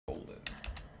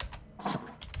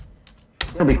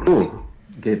It'll be cool.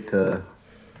 Get to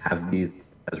have these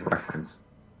as reference.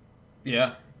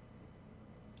 Yeah.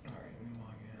 All right, let me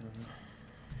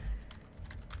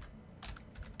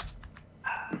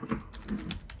log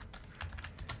in.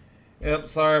 Yep,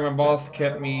 sorry, my boss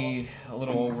kept me a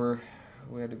little over.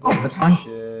 We had to go Oh, do that's some fine.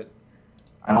 shit.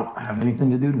 I don't have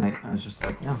anything to do tonight. I was just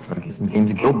like, yeah, try to get some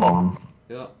games of Guild Ball on.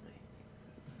 Yep.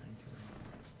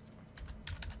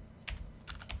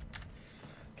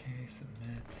 Okay,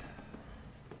 submit.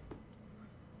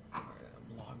 Alright,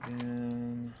 I'm logged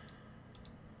in.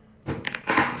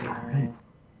 Alright.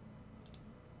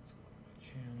 Let's go to my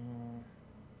channel.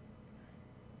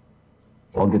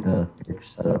 I'll get the pitch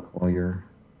set up while you're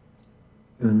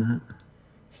doing that.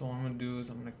 So what I'm gonna do is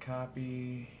I'm gonna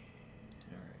copy.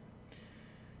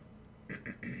 Alright.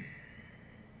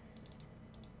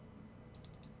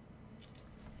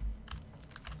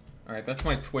 Alright, that's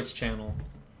my Twitch channel.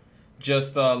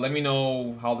 Just let me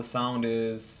know how the sound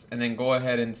is, and then go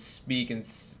ahead and speak. And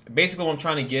basically, what I'm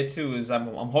trying to get to is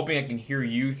I'm hoping I can hear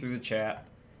you through the chat,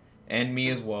 and me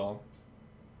as well.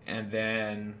 And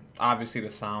then obviously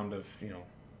the sound of, you know,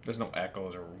 there's no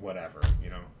echoes or whatever, you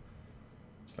know.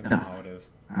 Just let me know how it is.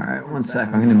 All right, one sec.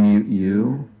 I'm gonna mute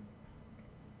you.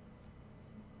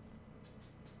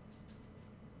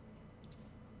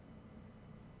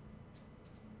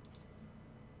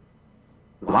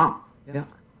 Wow. Yeah.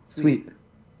 Sweet.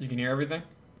 You can hear everything?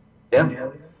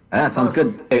 Yeah. That sounds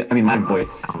good. I mean, my voice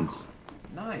sounds.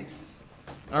 Nice.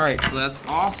 All right, so that's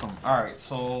awesome. All right,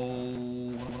 so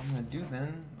what I'm gonna do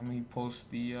then? Let me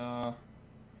post the.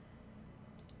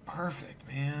 Perfect,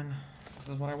 man. This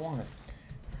is what I wanted.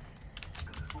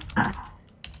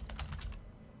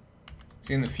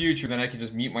 See, in the future, then I could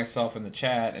just mute myself in the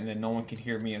chat, and then no one can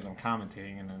hear me as I'm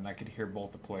commentating, and then I could hear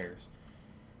both the players.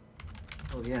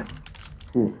 Oh yeah.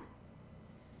 Cool.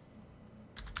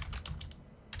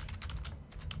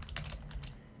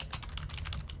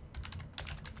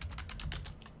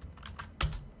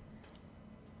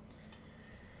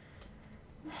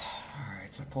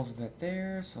 Alright, so I posted that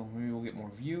there, so maybe we'll get more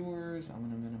viewers. I'm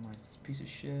gonna minimize this piece of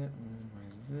shit. I'm gonna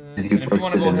minimize this. And if you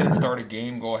want to go ahead and start a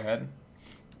game, go ahead.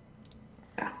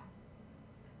 Yeah.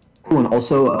 Cool, and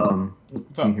also,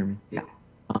 can you hear me? Yeah.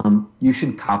 You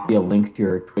should copy a link to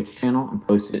your Twitch channel and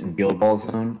post it in Guild Ball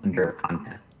Zone under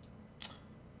content.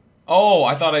 Oh,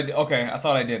 I thought I did. Okay, I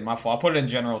thought I did. My fault. I put it in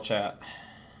general chat.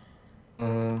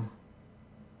 Or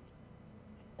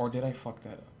did I fuck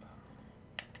that up?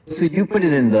 So you put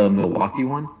it in the Milwaukee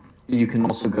one. You can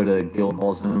also go to Guild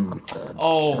Ball Zone. Like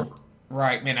oh,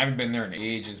 right, man. I haven't been there in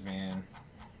ages, man.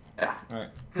 Yeah. Right.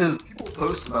 Because people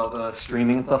post about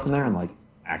streaming and stuff in there, and like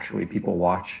actually people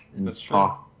watch and That's true.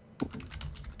 talk.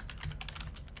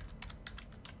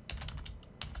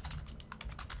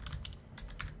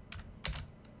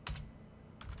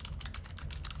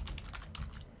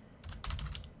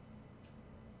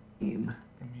 I mean,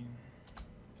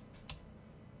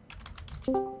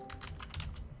 what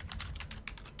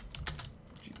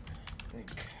do you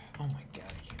think? Oh my god,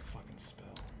 I can't fucking spell.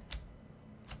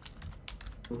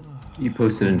 You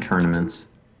posted in tournaments.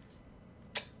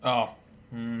 Oh.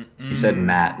 You said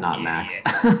Matt, not Max.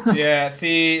 Yeah,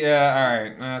 see,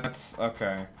 alright. That's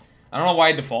okay. I don't know why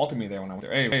it defaulted me there when I went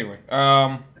there. Anyway,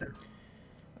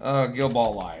 Guild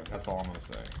Ball Live, that's all I'm gonna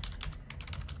say.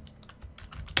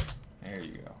 There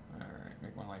you go. Alright,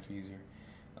 make my life easier.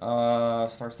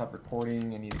 Start, stop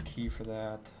recording. I need a key for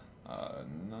that.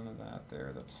 None of that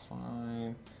there. That's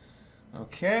fine.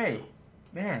 Okay.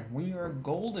 Man, we are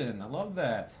golden. I love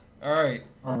that. Alright.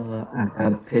 I've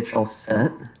got a pitch all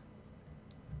set.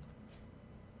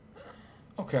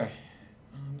 Okay.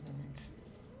 I'm going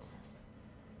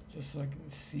to... Just so I can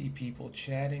see people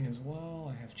chatting as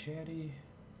well. I have chatty.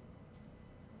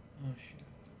 Oh, shit.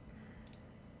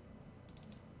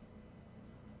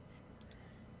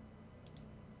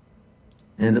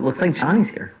 And it looks like Johnny's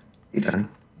here. Hey, Johnny.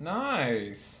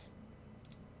 Nice.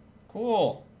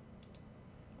 Cool.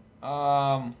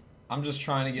 I'm just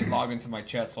trying to get logged into my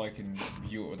chat so I can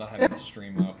view it without having to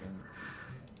stream up and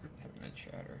having a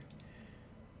chatter.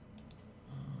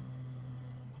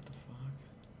 What the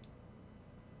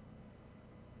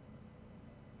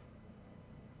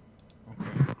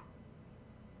fuck? Okay.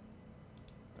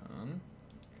 Done.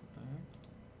 Come back.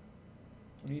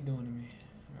 What are you doing to me?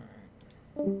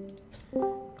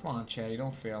 Alright. Come on, chatty,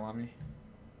 don't fail on me.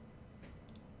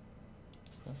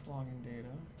 Press login data.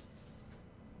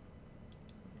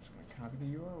 I'm just gonna copy the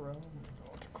URL. I'm gonna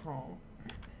go to Chrome.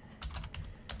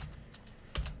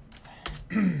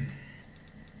 That's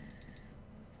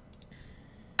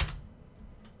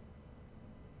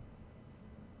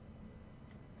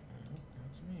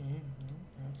me.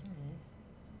 That's me.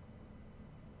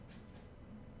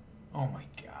 Oh my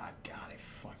god, I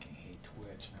fucking hate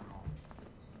Twitch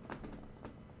now.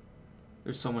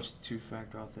 There's so much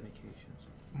two-factor authentications.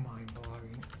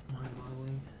 Mind-boggling.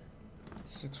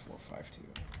 6452.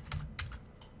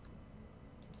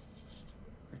 It's just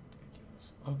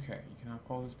ridiculous. Okay, you can now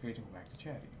close this page and go back to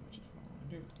chatting, which is what I want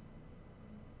to do.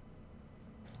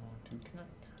 I want to connect.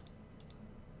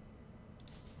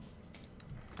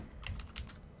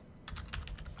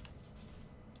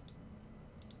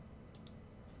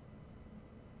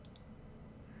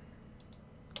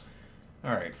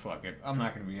 Alright, fuck it. I'm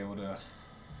not going to be able to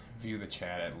view the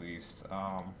chat at least.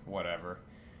 Whatever.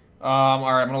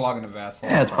 Alright, I'm going to log into Vassal.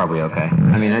 Yeah, it's probably okay.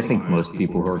 I mean, I think most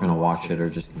people who are going to watch it are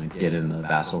just going to get in the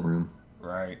Vassal room.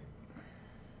 Right.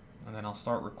 And then I'll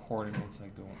start recording once I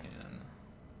go in.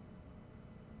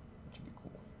 Which would be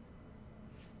cool.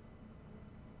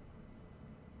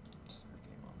 Start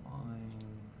game online.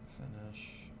 Finish.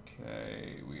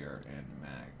 Okay, we are in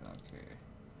Mag. Okay.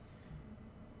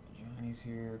 Johnny's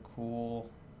here. Cool.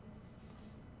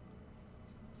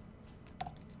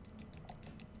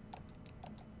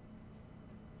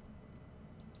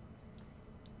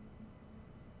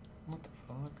 What the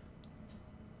fuck?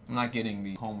 I'm not getting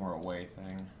the home or away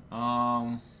thing.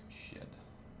 Shit.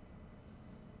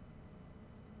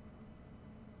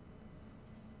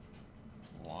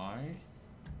 Why?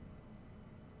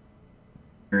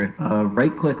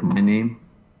 Right-click my name.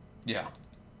 Yeah.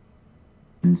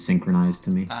 And synchronize to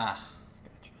me. Ah,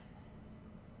 gotcha.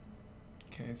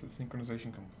 Okay, so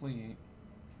synchronization complete.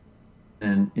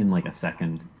 And in like a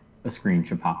second, a screen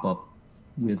should pop up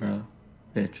with a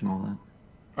pitch and all that.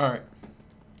 All right.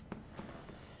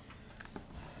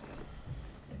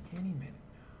 Any minute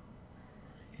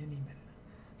now. Any minute.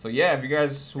 So yeah, if you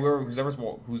guys, who's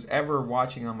ever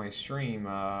watching on my stream,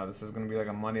 this is gonna be like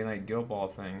a Monday Night Guild Ball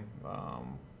thing.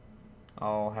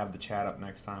 I'll have the chat up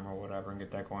next time or whatever and get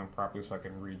that going properly so I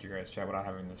can read you guys' chat without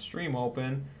having the stream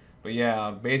open. But yeah,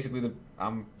 basically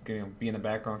I'm gonna be in the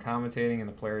background commentating, and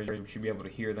the players should be able to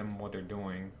hear them what they're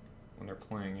doing when they're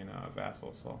playing in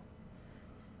Vassal. So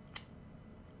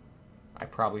I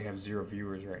probably have 0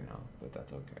 viewers right now, but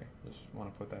that's okay. Just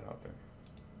want to put that out there.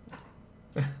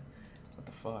 What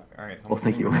the fuck? All right. So well,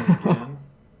 thank you. Again.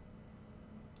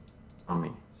 On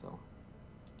me, so.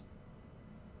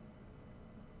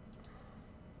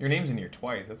 Your name's in here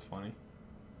twice. That's funny.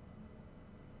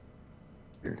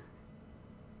 Weird.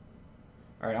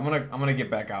 All right, I'm gonna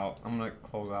get back out. I'm gonna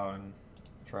close out and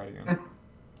try it again.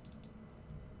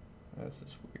 That's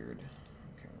just weird.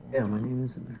 Okay. Yeah, my name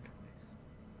is in there twice.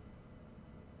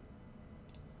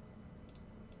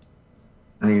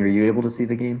 Honey, are you able to see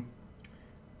the game?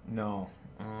 No.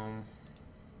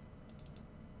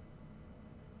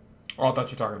 Oh, I thought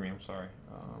you were talking to me. I'm sorry.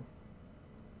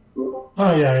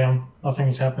 Oh yeah, I am.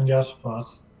 Nothing's happened yet, but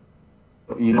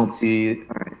You don't see.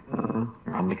 All right.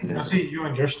 I'll make it. I see you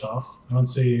and your stuff. I don't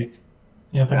see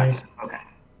anything else. Okay.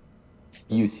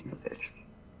 You see the pitch.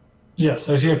 Yes,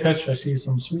 I see a pitch. I see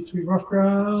some sweet, sweet rough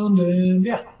ground, and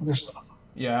yeah, other stuff.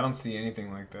 Yeah, I don't see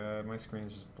anything like that. My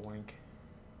screen's just blank.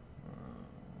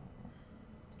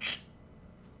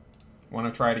 Want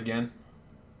to try it again?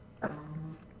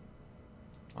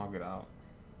 I'll get out.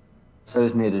 So I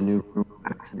just made a new room,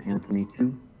 Max and Anthony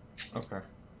too. Okay,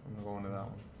 I'm gonna go into that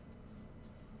one.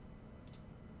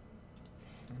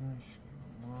 Finish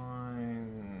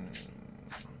line.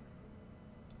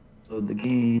 Load the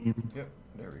game. Yep,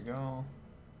 there we go.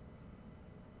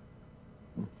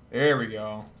 There we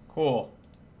go. Cool.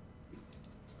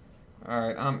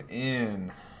 Alright, I'm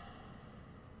in.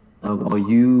 While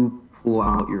you pull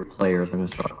out your players, I'm going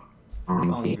to start.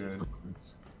 Sounds good.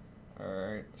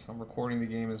 Alright, so I'm recording the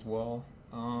game as well.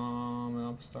 And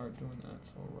I'll start doing that.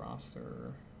 So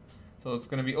roster. So it's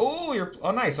gonna be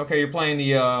nice. Okay, you're playing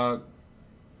the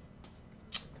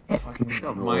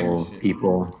fucking miners.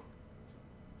 People.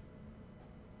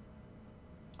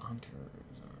 Hunters,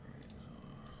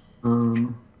 alright.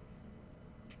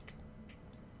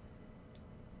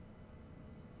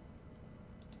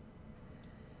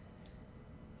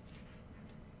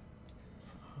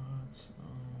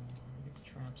 Get the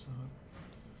traps out.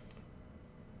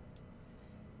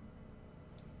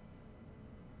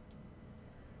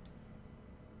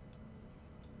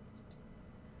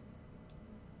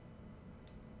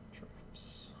 Traps.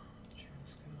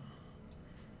 Chaska.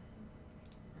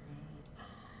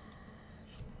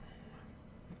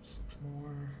 Got 6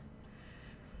 more.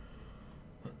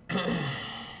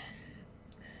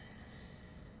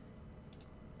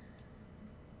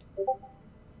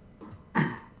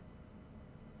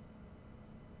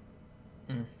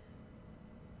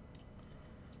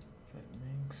 That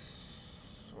makes,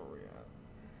 where are we at?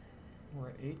 We're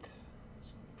at 8.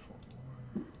 So 4 more.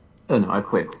 Oh no, I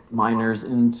played miners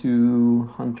into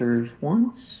hunters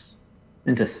once.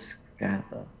 Into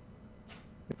Scatha.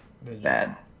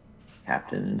 Bad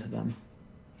captain into them.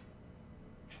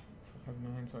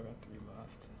 5-9, so I got 3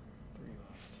 left. 3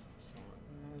 left. So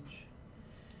edge.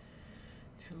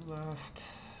 2 left.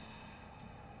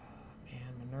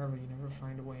 Man, Minerva, you never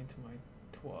find a way into my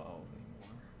 12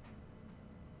 anymore.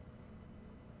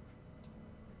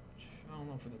 Which I don't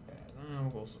know if it's bad. I'll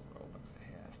go so well because I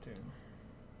have to.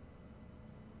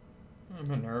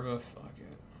 Minerva, fuck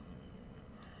it.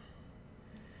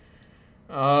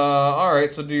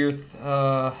 Alright, so do your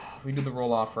we do the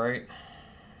roll off, right?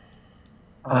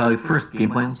 First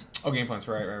game plans. Oh, game plans,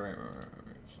 right.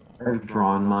 So, I've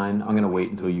drawn mine. I'm gonna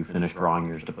wait until you finish drawing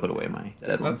yours to put away my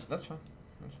dead ones. That's fine.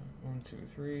 That's fine. 1, 2,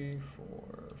 3,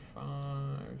 4, 5,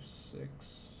 6,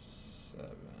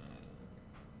 7.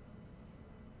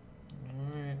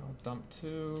 Alright, I'll dump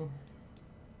 2.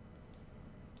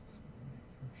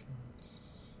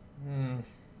 Hmm.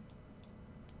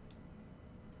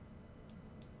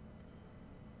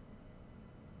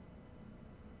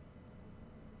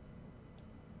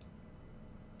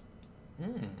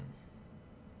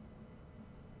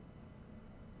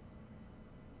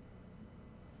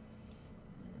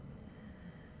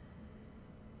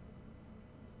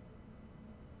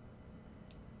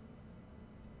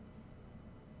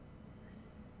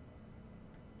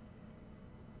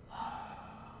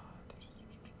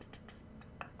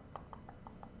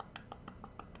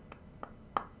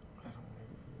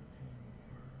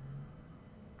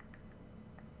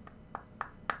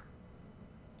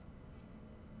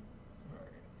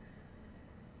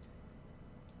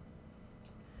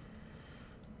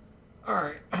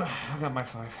 Alright, I got my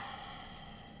 5.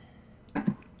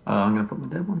 I'm gonna put my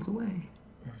dead ones away.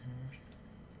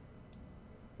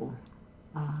 Cool.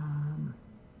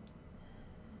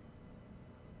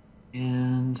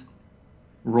 And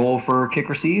roll for kick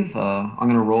receive. I'm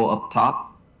gonna roll up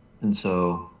top, and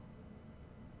so.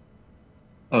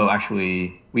 Oh,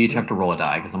 actually, we each have to roll a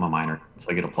die because I'm a minor, so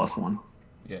I get a +1.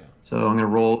 Yeah. So I'm gonna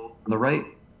roll on the right.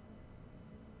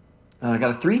 I got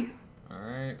a 3.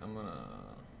 Alright, I'm gonna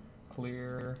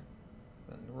clear,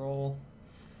 then roll.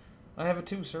 I have a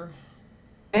 2, sir.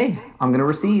 Hey, I'm gonna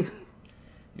receive.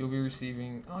 You'll be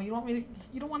receiving. Oh, you want me to?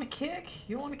 You don't want to kick?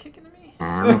 You don't want to kick into me?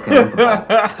 Okay.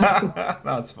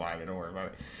 No, it's fine. Don't worry about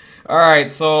it. All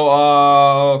right. So,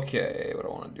 okay. What do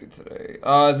I want to do today?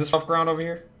 Is this rough ground over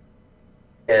here?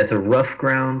 Yeah, it's a rough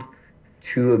ground,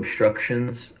 2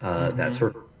 obstructions, that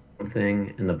sort of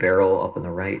thing, and the barrel up on the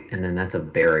right, and then that's a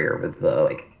barrier with the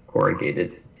like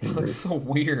corrugated timber. That's so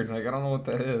weird. Like I don't know what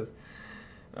that is.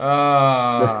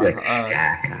 Must be like a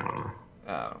shack. I don't know.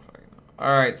 I don't fucking know.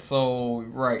 All right. So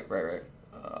right.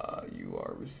 You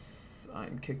are.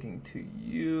 I'm kicking to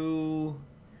you.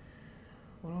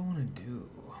 What do I want to do?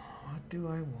 What do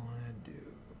I want to do?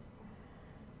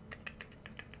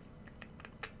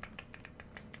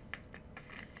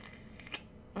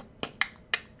 I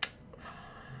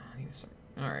need to start.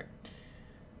 All right.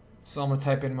 So I'm gonna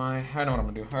type in my. I know what I'm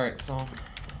gonna do. All right. So.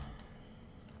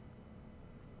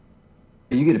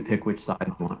 You get to pick which side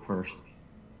you want first.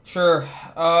 Sure.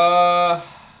 I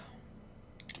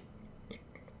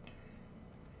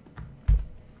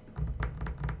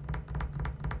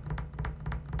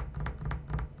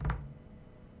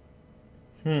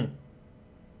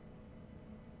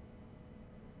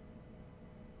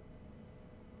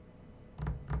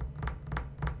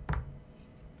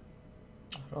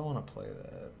don't want to play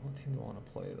that. What team do I want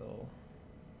to play though?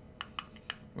 I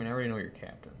mean, I already know your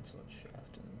captain, so it's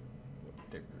Shaft and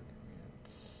Digger.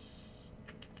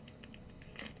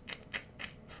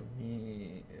 For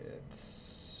me, it's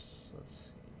let's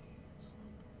see.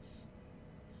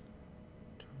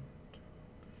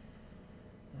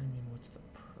 I mean, what's the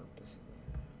purpose of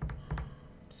that?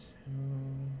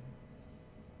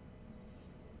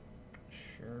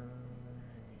 Sure.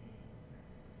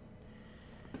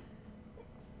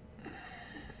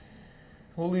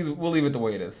 We'll leave it the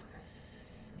way it is.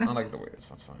 I like the way it is.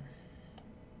 That's fine.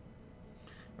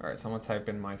 All right, so I'm gonna type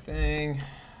in my thing.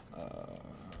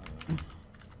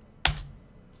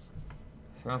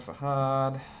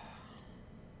 Fahad.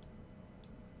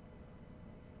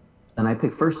 And I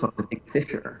pick first, so I pick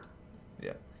Fisher.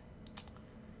 Yeah.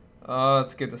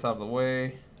 Let's get this out of the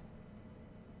way.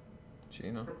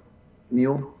 Gina.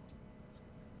 Mule.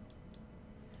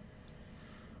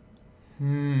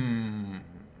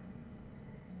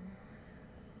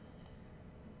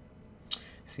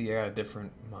 See, I got a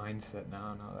different mindset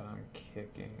now that I'm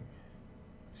kicking.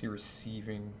 See,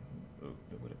 receiving,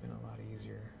 it would have been a lot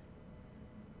easier.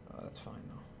 That's fine,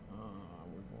 though.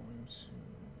 We're going to...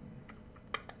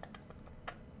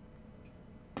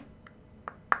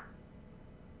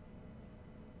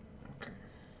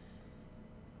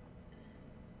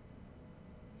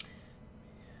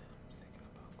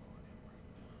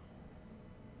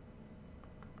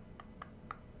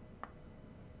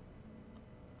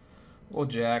 We'll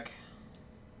jack.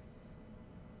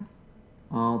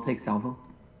 I'll take salvo.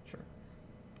 Sure.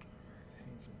 I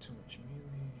need some too much melee.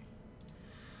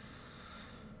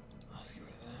 Let's get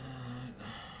rid of that.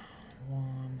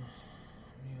 One.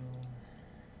 Mule.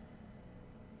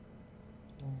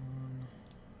 One.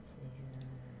 Figure.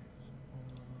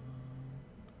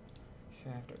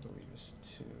 Shaft, I believe, is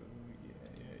 2.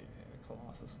 Yeah.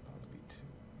 Colossus will probably be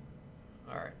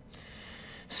 2. Alright.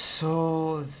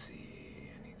 So, let's see.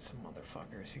 I need some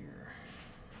motherfuckers here.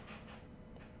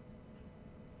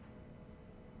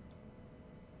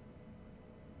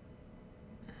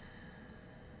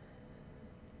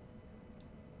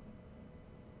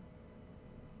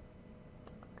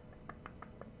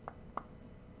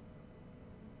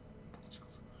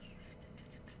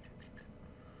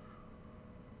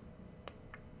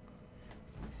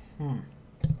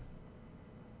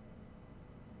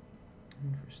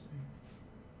 Interesting.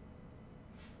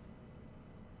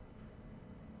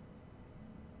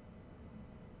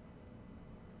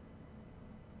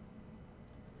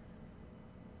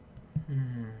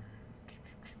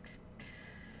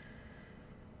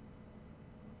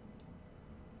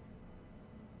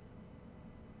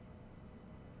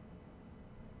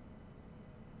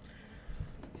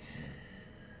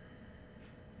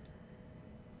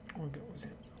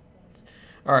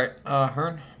 All right,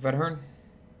 Hearn, Vet Hearn.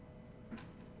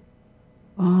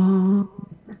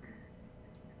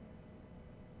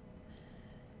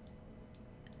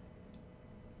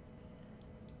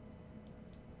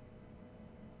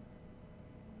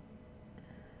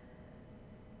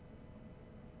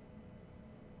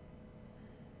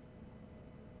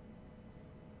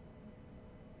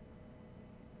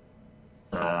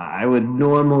 I would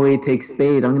normally take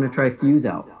Spade. I'm going to try Fuse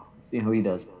out. See how he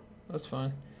does. That's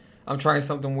fine. I'm trying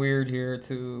something weird here,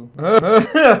 too. So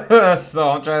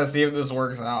I'm trying to see if this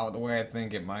works out the way I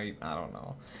think it might. I don't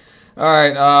know. All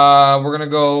right, we're going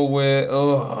to go with...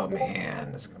 Oh,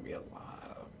 man. This is going to be a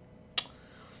lot of...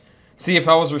 See, if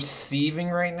I was receiving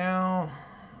right now,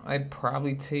 I'd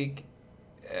probably take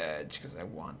Edge because I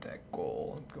want that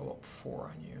goal and go up 4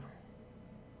 on you.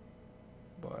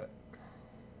 But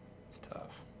it's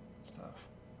tough. It's tough.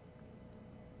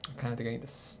 I kind of think I need to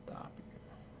stop you.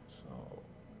 So...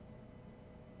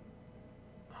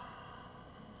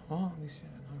 Well, at least you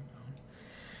had a knockdown.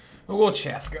 We'll go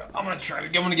Chaska. I'm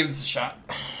gonna give this a shot.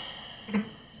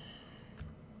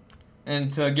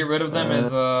 And to get rid of them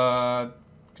is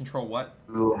control what?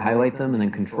 We'll highlight them and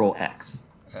then control X.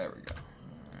 There we go.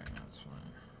 Alright, that's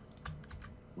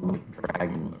fine.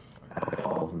 Dragon.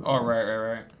 Oh,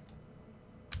 right.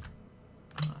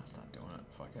 Oh, that's not doing it.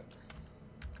 Fuck it.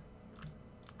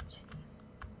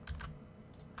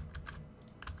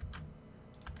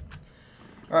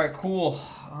 Alright, cool.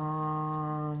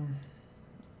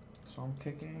 So I'm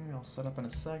kicking. I'll set up in a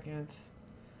second.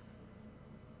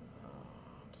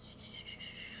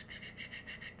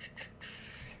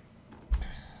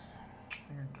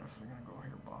 You're definitely gonna go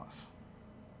here, boss.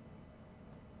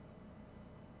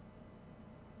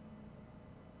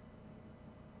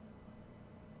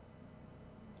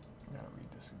 I gotta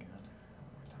read this again one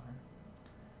more time.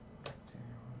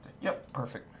 Yep,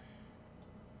 perfect.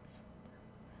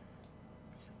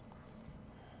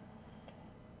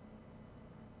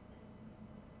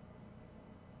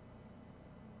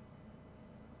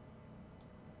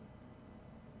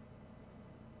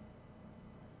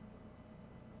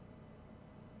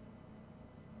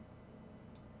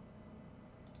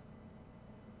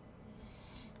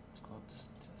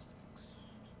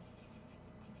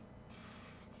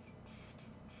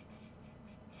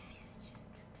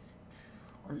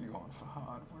 Where are you going,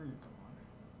 Fahad? Where are you going?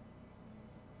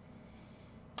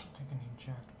 I think I need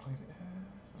Jack to play the edge.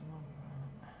 I love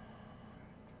that.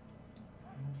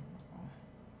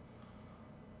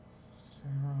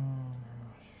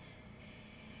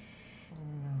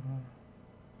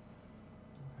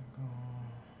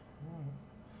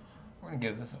 We're gonna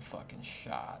give this a fucking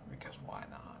shot because why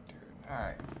not, dude?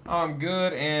 Alright. I'm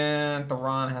good, and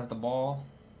Theron has the ball.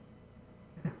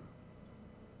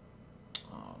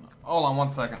 Hold on 1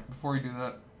 second. Before you do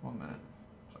that, 1 minute.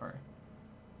 Sorry.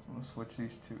 I'm going to switch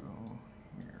these two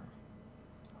here.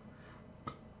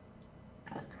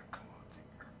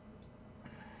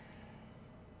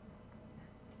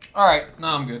 Alright,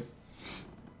 now I'm good.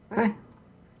 Okay.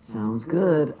 Sounds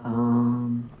good.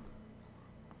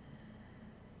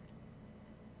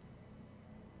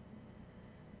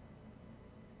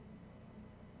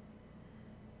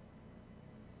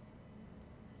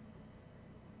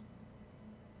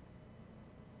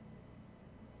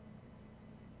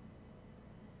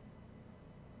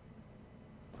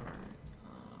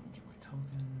 Get my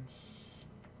tokens.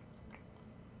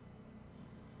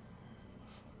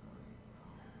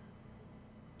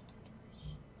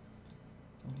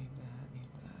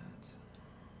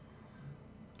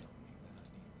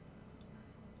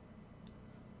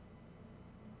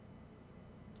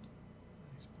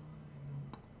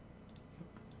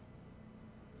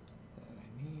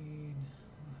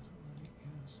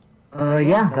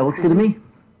 Yeah, that looks good to me. Alright,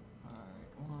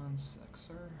 1 sec,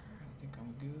 sir. I think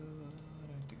I'm good. I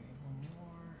think I need one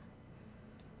more.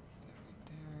 That right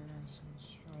there. Some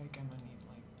strike. I'm gonna need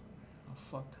like a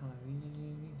fuck ton of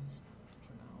these.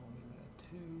 For now, we'll leave it at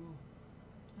 2.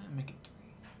 Make it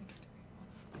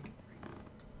 3. Make it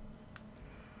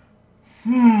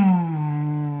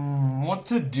 3. What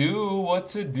to do? What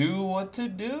to do? What to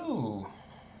do?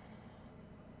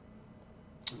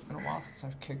 It's been a while since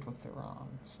I've kicked with theron,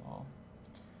 so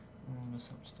move this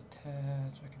up just a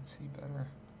tad so I can see better.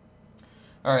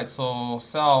 Alright, so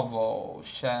salvo,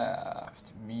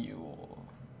 shaft, mule,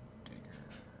 digger,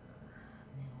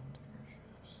 shaft,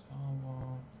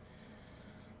 salvo.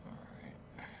 Alright.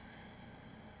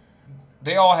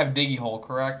 They all have diggy hole,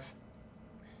 correct?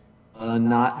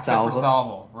 Not Except salvo. for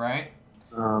salvo, right?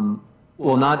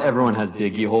 Well, not everyone has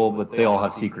diggy hole, but they all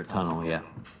have secret tunnel. Yeah.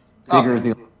 Digger is the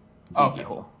only diggy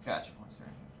hole. Gotcha.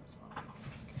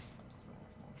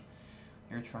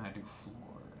 You're trying to do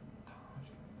floor.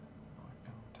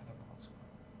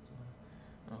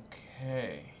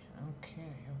 Okay.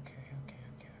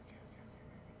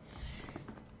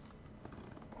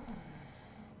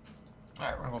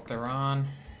 Alright, we're gonna go up there on.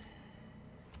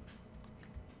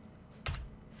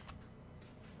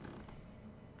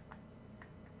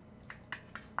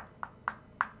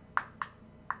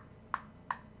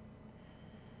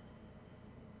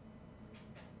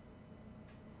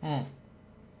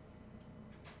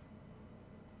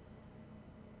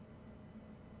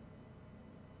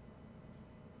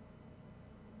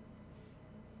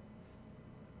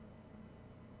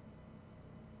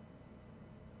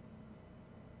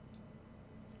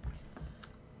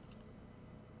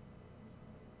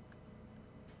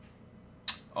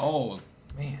 Oh,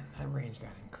 man, that range got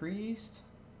increased.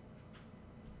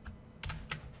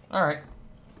 Alright.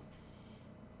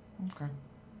 Okay.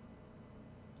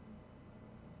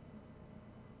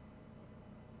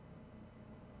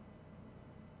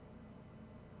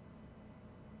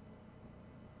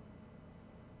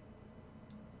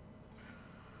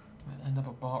 End up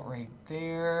about right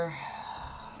there.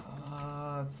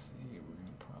 Let's see. We're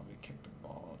gonna probably kick the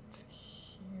ball to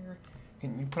here.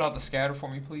 Can you put out the scatter for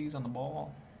me, please, on the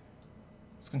ball?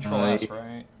 It's Control S,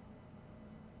 right?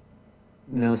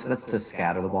 No, so that's to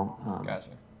scatter the ball. Gotcha.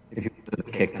 If you put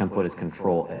the kick template, it's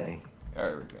Control A.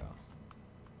 There we go.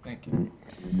 Thank you.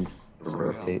 So we gotta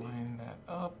Rotate. line that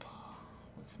up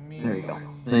with me. There you go.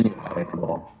 And then you kick the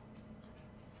ball.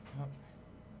 Yep.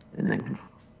 And then control.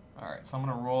 Alright, so I'm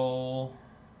gonna roll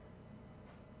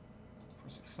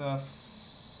for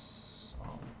success.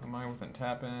 Am I within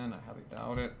tap in? I highly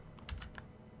doubt it.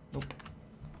 Nope.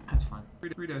 That's fine.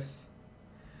 Three dice.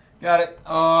 Got it.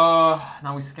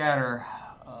 Now we scatter.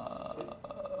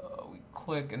 We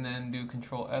click and then do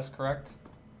Control S, correct?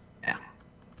 Yeah.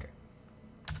 Okay.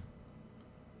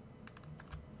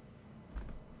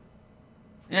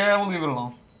 Yeah, we'll leave it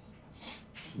alone.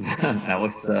 That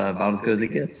looks about as good as it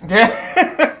gets. Yeah.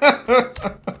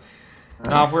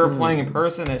 Now, if we were playing in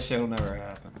person, this shit will never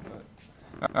happen.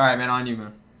 But... All right, man. On you,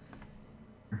 man.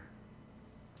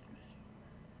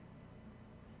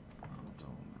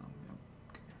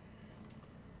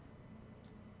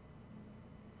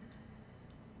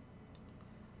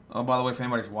 Oh, by the way, if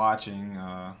anybody's watching,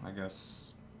 I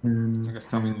guess let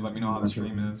me know how the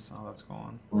stream is, how that's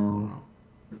going.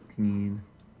 13.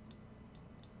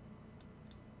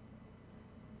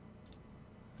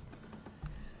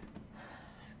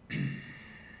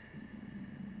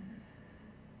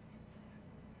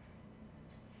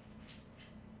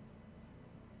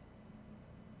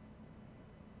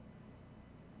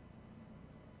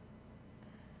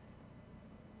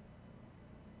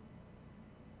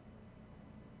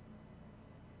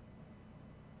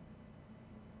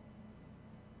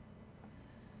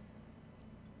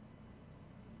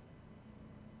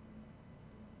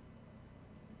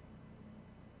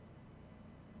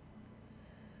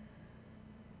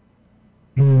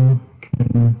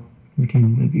 Okay.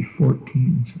 13, that'd be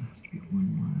 14, so it has to be one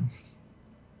less.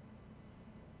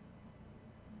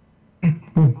 Okay,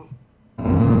 cool.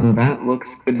 That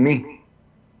looks good to me.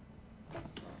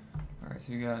 Alright,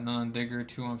 so you got none on Digger,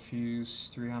 2 on Fuse,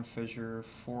 3 on Fissure,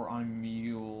 4 on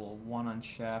Mule, 1 on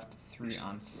Shaft, 3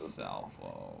 on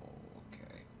Salvo.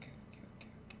 Okay.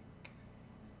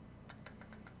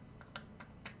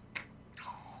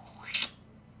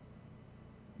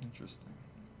 Interesting.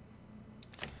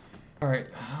 Alright,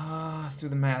 let's do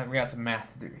the math. We got some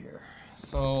math to do here.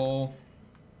 So,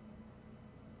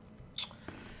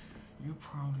 you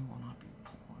probably will not be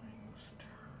playing this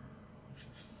turn, which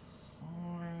is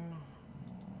fine.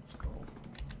 Let's go 2,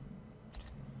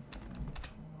 4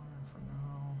 for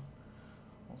now.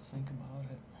 We'll think about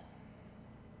it.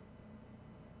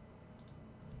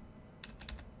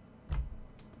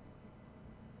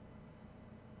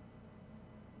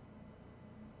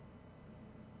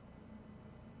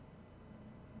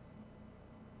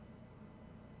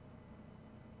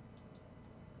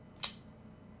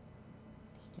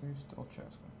 Please still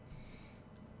chest.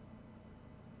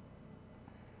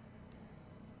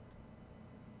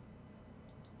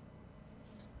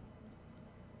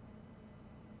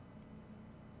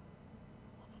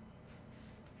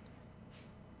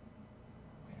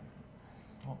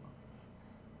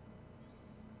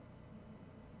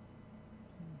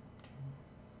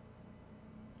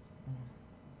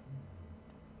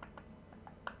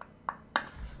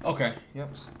 Okay.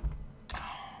 Yep.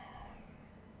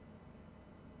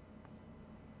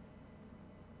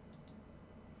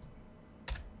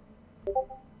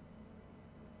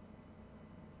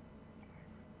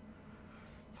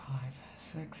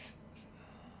 6,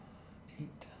 8. I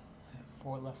have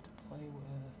 4 left to play with.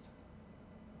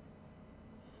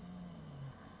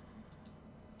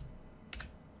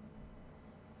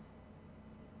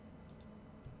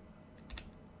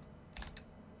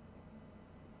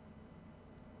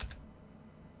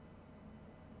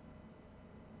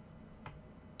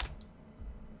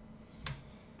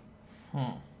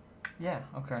 Yeah,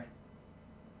 okay.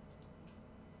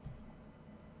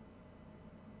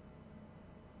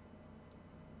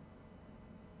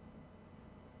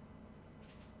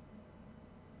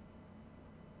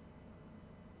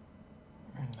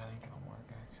 That ain't gonna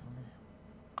work, actually.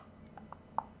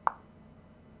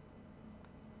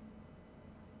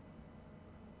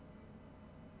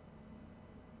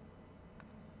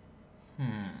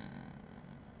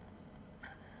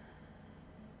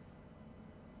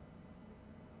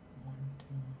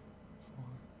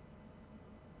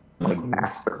 Like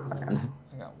master. I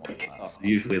got one left.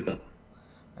 Usually the.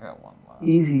 I got one left.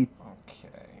 Easy. Okay.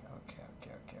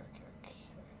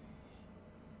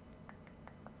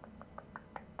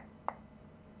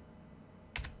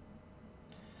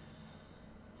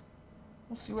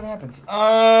 We'll see what happens. See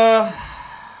how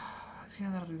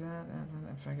that'll do that.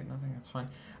 If I get nothing, that's fine.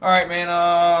 All right, man.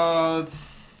 Let's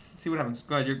see what happens.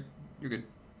 Go ahead. You're good.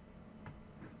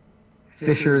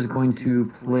 Fisher is going to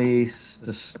place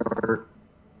the start.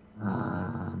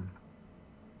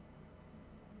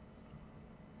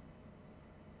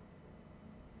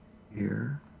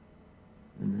 Here.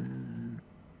 And then.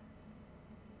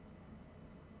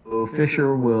 So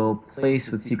Fisher will place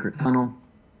with Secret Tunnel.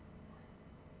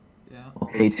 Yeah. I'll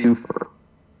pay 2 for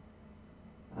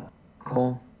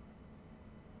coal.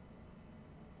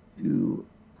 To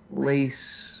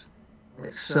place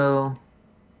like so.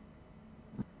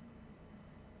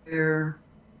 Here.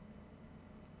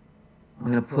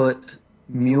 I'm going to put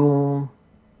Mule.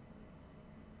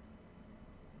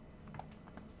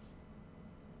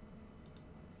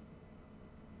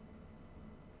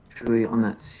 Actually, on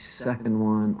that second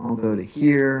one, I'll go to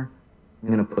here. I'm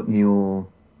going to put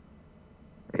Mule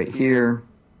right here.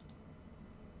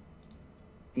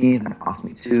 That cost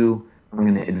me 2. I'm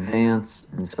going to advance,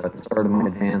 and so at the start of my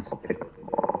advance, I'll pick up the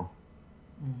ball.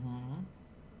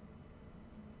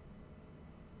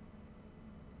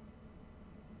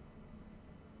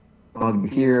 Bog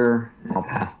here, and I'll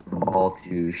pass the ball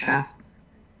to Shaft.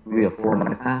 We have 4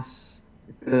 die pass.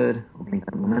 Good. I'll bring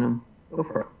that momentum. Go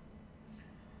for it.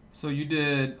 So you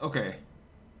did okay.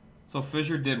 So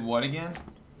Fisher did what again?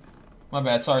 My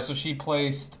bad. Sorry. So she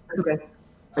placed. Okay.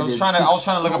 So I was trying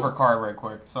to look up her card right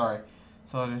quick. Sorry.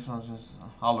 So I'll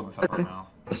look this up right now.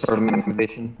 The start of my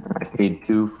activation, I paid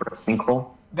 2 for a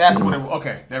sinkhole. That's what it was.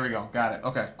 Okay, there we go. Got it.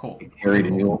 Okay, cool. Carried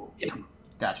a mule. Yeah.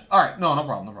 Gotcha. All right. No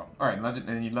problem. All right.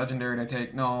 And you legendary I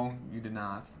take? No, you did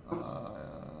not.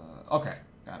 Okay.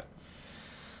 Got it.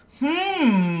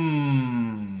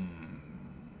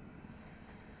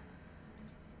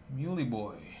 Muley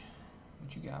boy.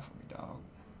 What you got for me, dog?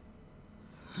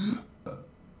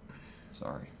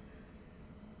 Sorry.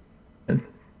 No. I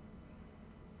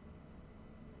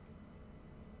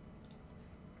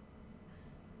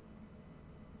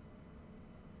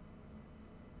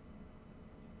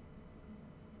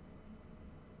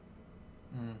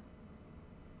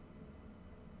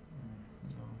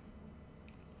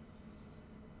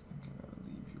think I gotta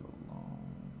leave you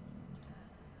alone.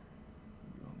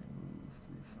 You only move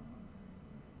 3, 5.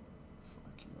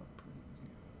 Fuck you up pretty good.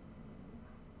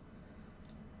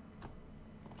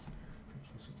 So put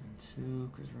this within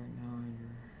 2, because right now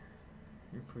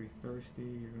you're pretty thirsty.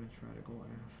 You're gonna try to go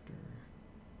after.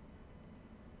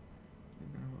 You're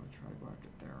gonna try to go after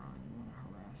Theron. You wanna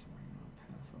harass him right now.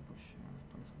 Pass up with Shaft.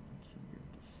 Place him in 2. Give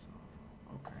this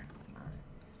off. Okay. Alright.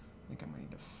 I think I might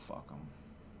need to fuck him.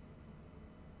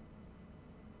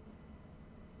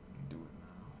 Do it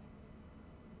now.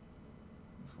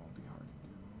 This won't be hard to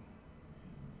do.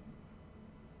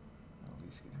 I'll at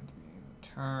least get him to be in a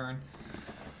turn.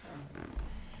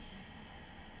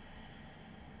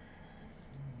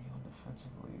 Meal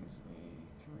defensively is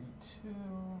a 3-2.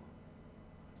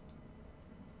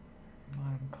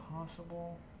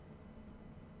 possible?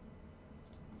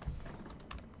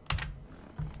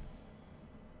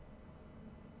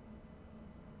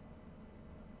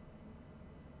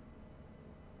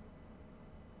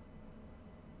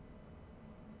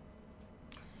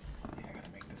 Yeah, I gotta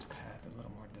make this path a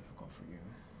little more difficult for you.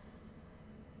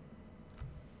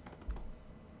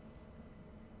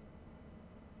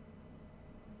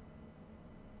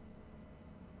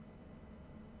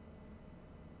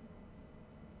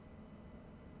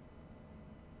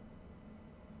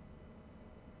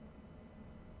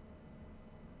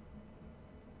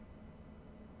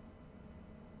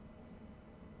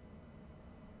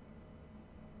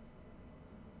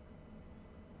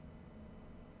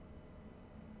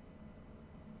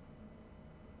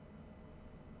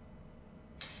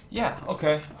 Yeah,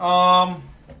 okay.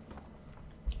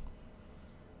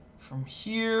 From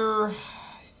here, I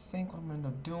think what I'm gonna end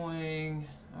up doing.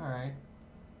 Alright.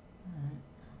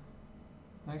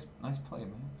 Nice play,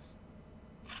 man.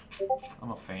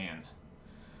 I'm a fan.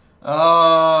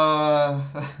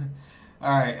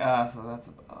 Alright, so that's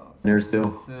about There's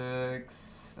two.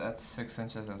 6. That's 6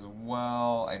 inches as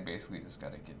well. I basically just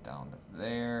gotta get down to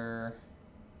there.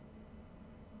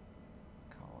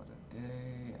 Call it a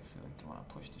day. I feel like you wanna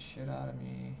push the shit out of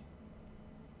me.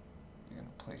 You're gonna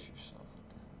place yourself with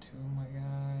them too, my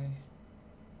guy.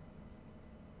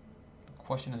 The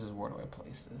question is where do I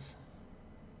place this?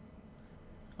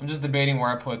 I'm just debating where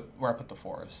I put the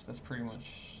forest. That's pretty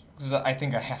much because I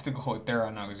think I have to go with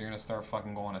theron now because you're gonna start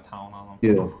fucking going to town on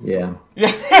them. Yeah.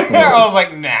 Yeah. I was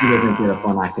like, nah. You doesn't get a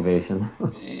fun activation.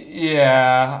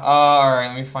 Yeah. All right.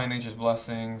 Let me find nature's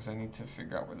blessings. I need to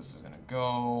figure out where this is gonna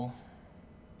go.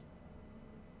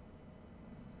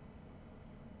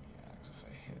 Yeah, because if I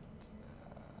hit,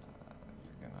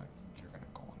 you're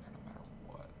gonna go in there no matter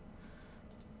what.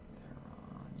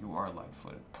 You are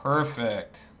light-footed.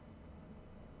 Perfect.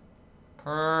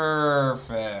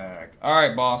 Perfect. All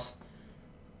right, boss.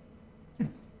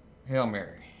 Hail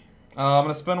Mary. I'm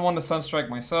gonna spend 1 to sunstrike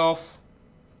myself.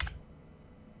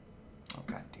 Oh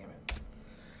god damn it.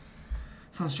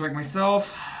 Sunstrike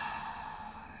myself.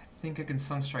 I think I can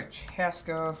sunstrike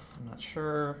Chaska. I'm not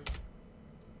sure.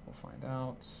 We'll find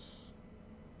out.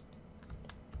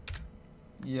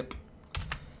 Yep.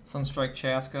 Sunstrike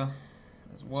Chaska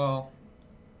as well.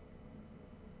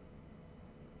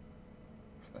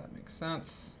 If that makes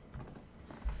sense.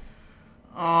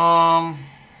 So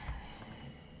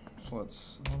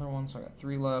let's another one. So I got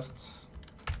 3 left.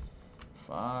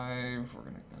 5. We're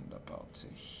gonna end up out to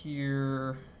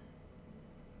here.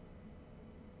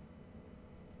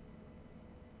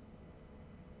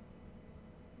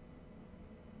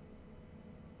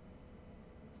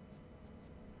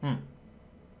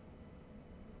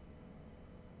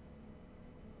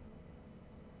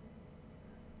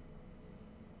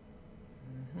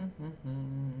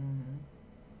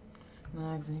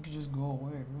 Nah, because then you could just go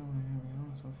away, really, to be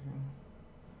honest with you.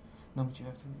 No, but you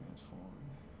have to advance forward.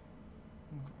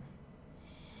 Okay.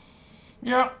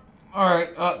 Yeah.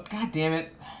 Alright, god damn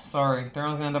it. Sorry.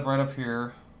 Theron's gonna end up right up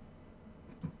here.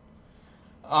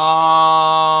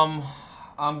 I'm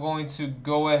going to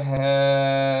go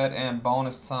ahead and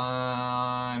bonus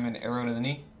time an arrow to the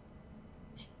knee.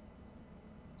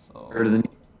 So Arrow to the knee?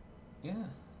 Yeah.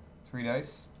 3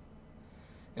 dice.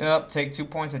 Yep, take 2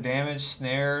 points of damage,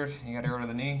 snared. You got arrow to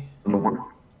the knee. And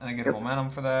I get momentum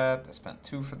for that. I spent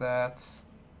 2 for that.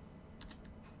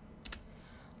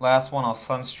 Last one, I'll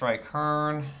sunstrike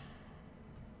Hearn.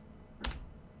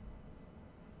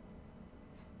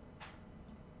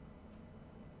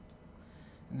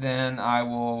 Then I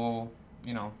will,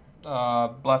 you know,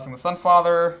 blessing the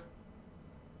Sunfather.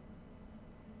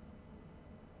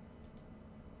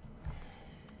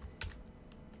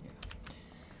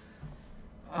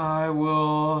 I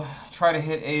will try to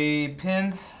hit a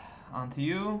pinned onto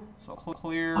you. So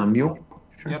clear. On mule?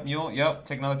 Sure. Yep, mule. Yep.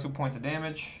 Take another 2 points of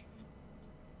damage.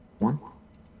 1.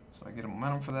 So I get a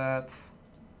momentum for that.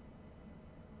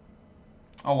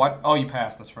 Oh, what? Oh, you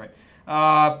passed. That's right.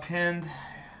 Pinned.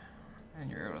 And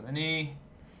you're out of the knee.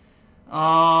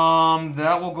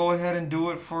 That will go ahead and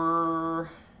do it for...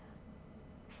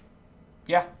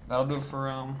 Yeah, that'll do it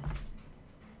for,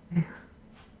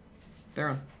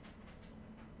 Theron.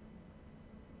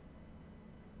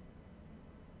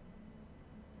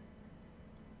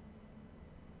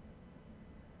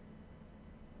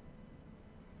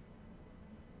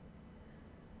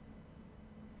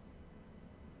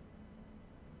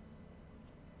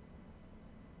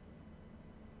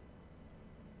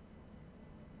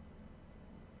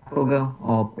 We'll go.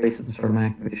 I'll place at the start of my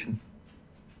activation.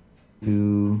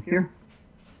 To here.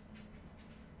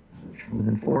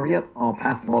 Within 4, yep. I'll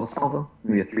pass the ball to Salvo.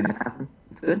 Maybe a 3 dice happen.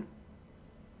 That's good.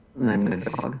 And I'm gonna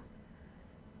dog.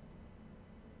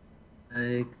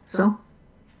 Like so.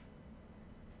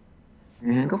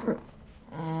 And go for it.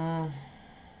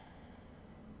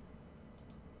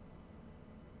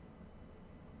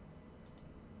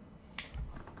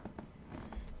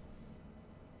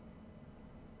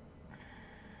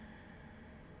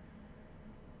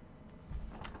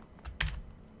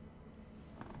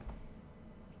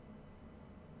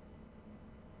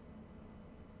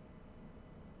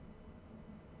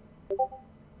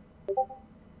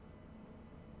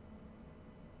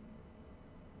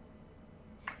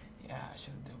 Yeah, I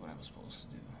should have did what I was supposed to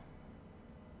do.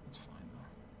 That's fine though.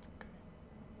 Okay.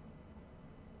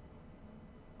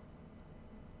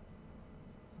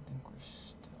 I think we're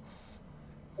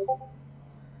still fine.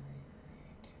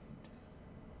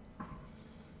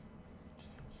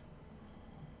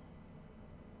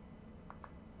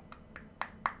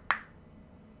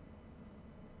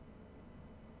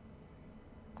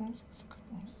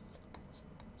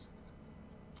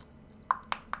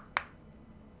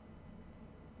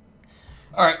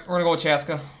 All right, we're gonna go with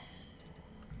Chaska.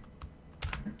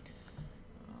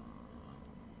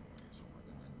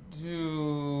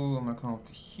 I'm gonna come up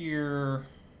to here.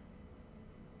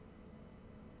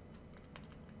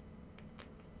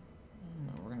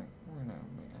 No, we're gonna.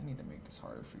 I need to make this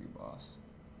harder for you, boss.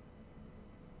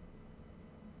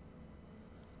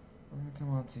 We're gonna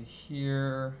come out to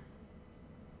here.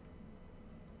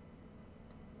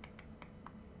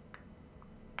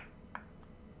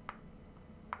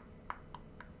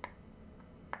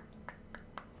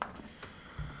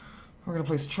 We're gonna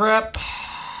place a trap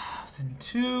within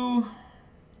 2.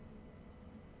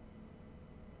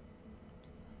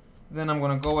 Then I'm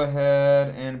gonna go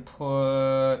ahead and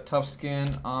put Tough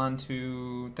Skin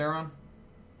onto Theron.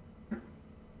 Whenever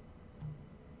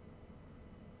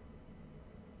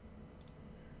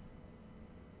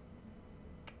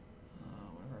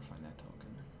I find that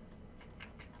token.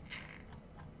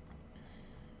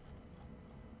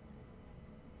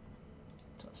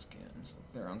 Tough Skin. So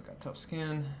Theron's got Tough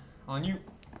Skin. On you.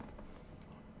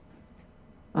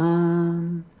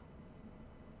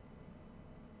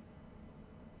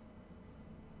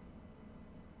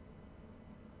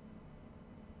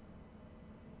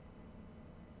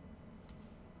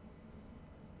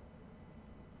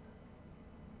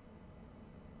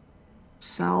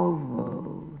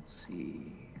 Salvo. Let's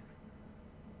see.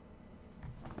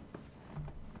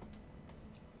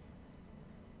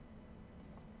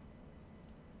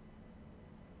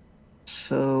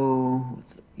 So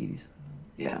what's it? 87.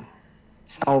 Yeah.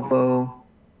 Salvo.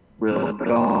 Real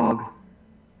dog.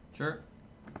 Sure.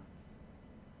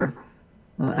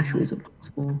 Actually, is it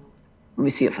possible? Let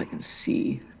me see if I can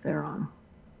see Theron.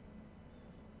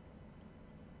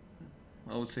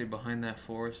 I would say behind that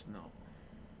forest, no.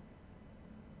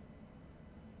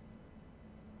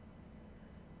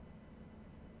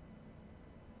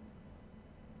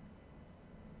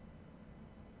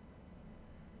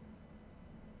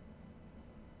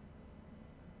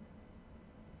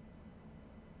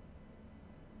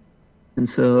 And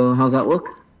so, how's that look?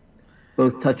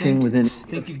 Both touching within. I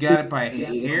think you got it by a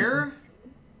hair.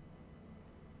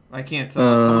 I can't tell.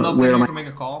 Someone else in here can make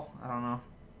a call. I don't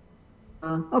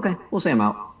know. Okay, we'll say I'm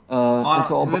out.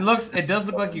 It does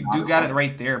look like you do got it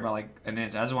right there by like an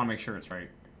inch. I just want to make sure it's right.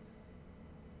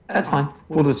 That's fine.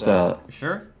 We'll just You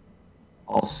sure?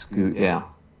 I'll scoot. Yeah.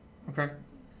 Okay.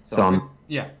 So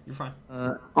yeah, you're fine.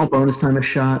 I'll bonus time a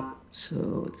shot.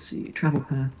 So let's see, travel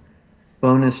path.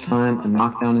 Bonus time a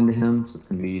knockdown into him. So it's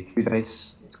gonna be 3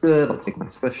 dice. It's good. I'll take my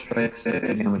swift strike. So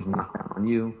damage knockdown on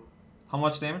you. How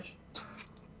much damage?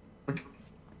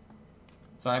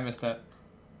 Sorry, I missed that.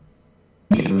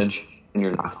 Damage and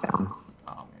you're knocked down.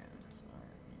 Oh man. Sorry.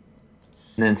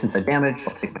 And then since I damaged,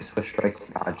 I'll take my swift strikes,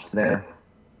 dodge to there.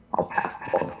 I'll pass the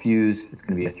ball to fuse. It's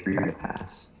going to be a 3 to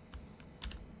pass.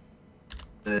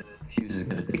 The fuse is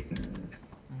going to take.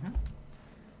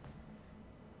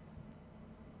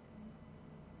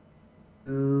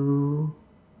 So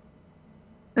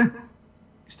there.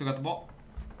 You still got the ball?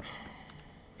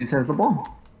 He has the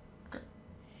ball. Okay.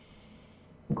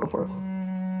 Go for it.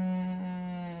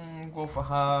 Go for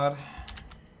hard.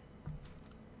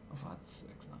 Go for hard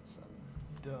 6, not 7.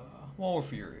 Duh. Well, we're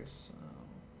furious.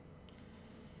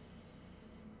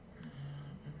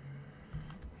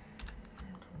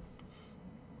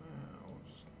 We'll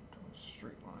just do a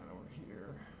straight line over here.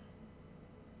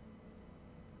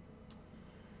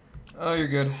 Oh, you're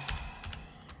good.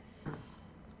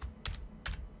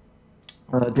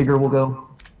 Digger will go.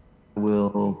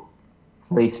 We'll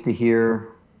place to here.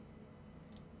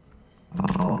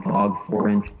 Dog 4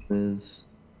 inches.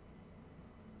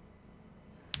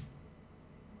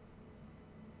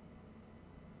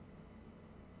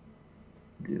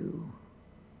 do.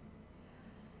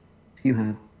 You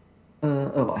have,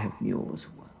 oh, I have mule as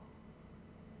well.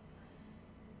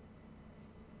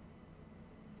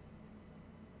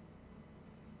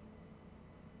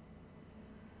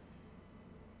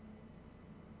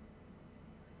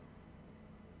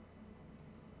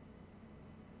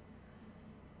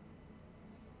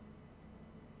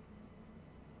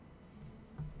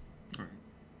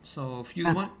 So fuse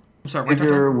one. I'm sorry.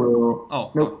 Bigger will.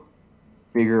 Oh nope.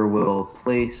 Bigger will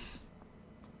place.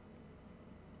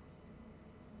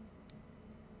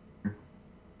 Go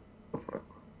for it.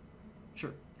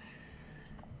 Sure.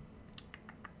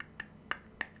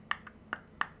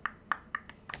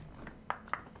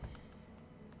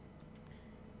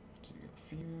 So you got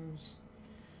fuse.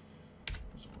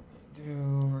 That's what we're gonna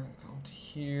do. We're gonna go to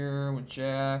here with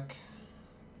Jack.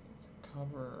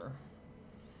 Cover.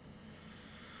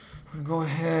 We're gonna go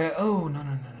ahead. Oh no.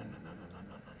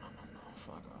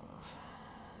 Fuck off.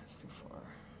 It's too far.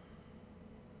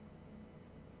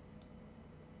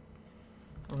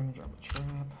 We're gonna drop a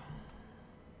trap.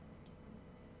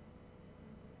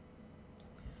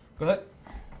 Go ahead.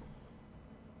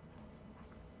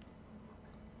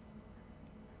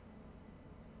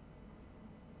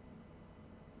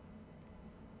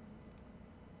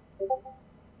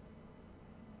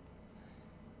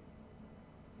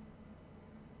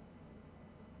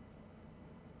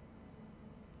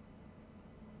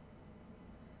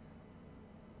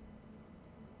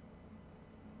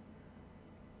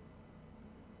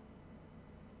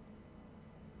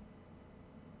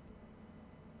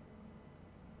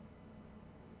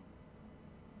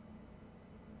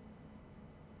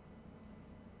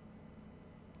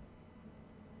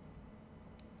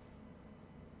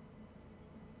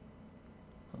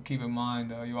 Keep in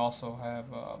mind, you also have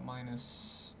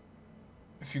minus.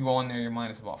 If you go in there, you're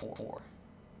minus about 4.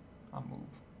 I'll move.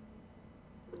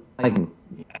 I can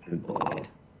glide.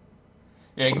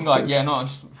 Yeah, you can glide. Yeah, no, I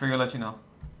just figured to let you know.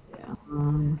 Yeah.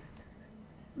 And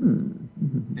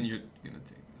you're gonna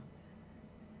take that.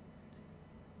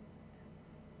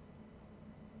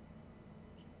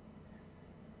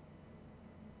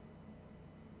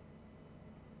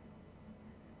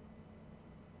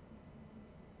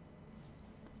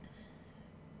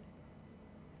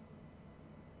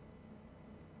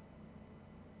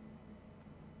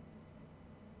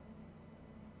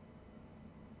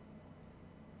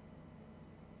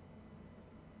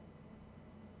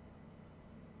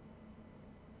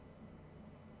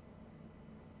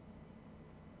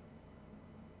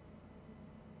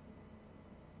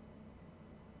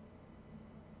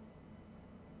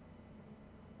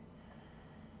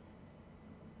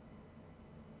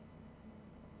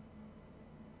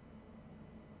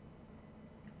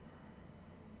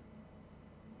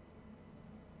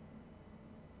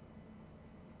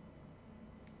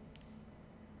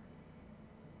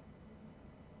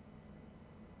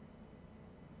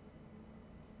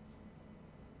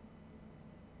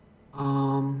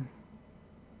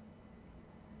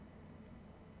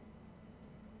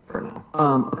 For now.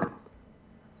 Okay.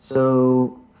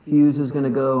 So fuse is going to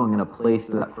go. I'm going to place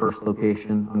it at that first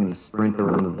location. I'm going to sprint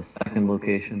around to the second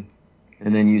location.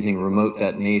 And then using remote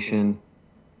detonation,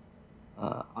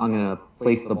 I'm going to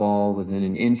place the ball within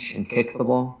an inch and kick the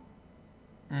ball.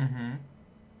 Mm-hmm.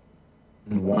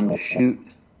 And 1 to shoot.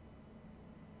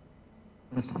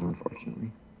 That's not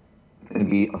unfortunately. It's going to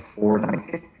be a 4 die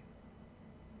kick.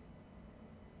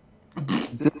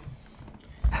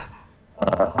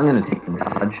 I'm going to take the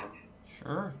dodge.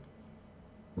 Sure.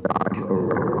 Dodge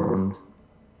around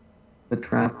the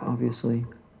trap, obviously.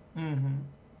 Mm-hmm.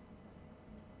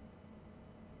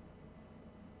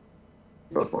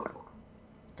 Go for it.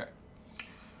 Okay.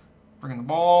 Bringing the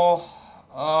ball.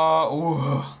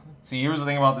 Ooh. See, here's the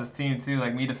thing about this team too.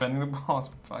 Like me defending the ball is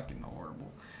fucking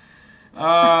horrible. All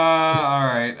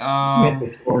right. You have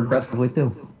to score aggressively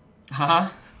too. Huh?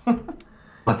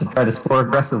 Have to try to score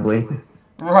aggressively.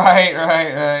 Right.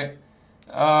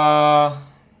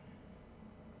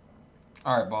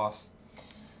 All right, boss.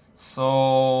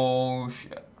 So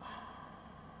shit.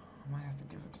 I might have to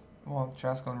give it. Well,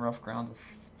 Trasco and Rough Grounds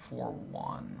a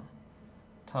 4-1.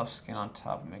 Tough skin on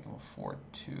top and make him a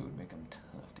 4-2. Make him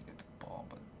tough to get the ball,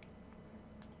 but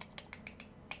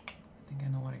I think I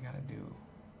know what I gotta do,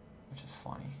 which is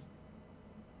funny.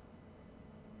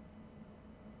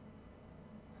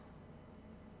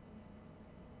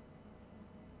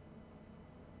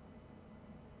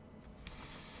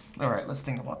 All right, let's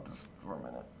think about this for a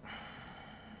minute.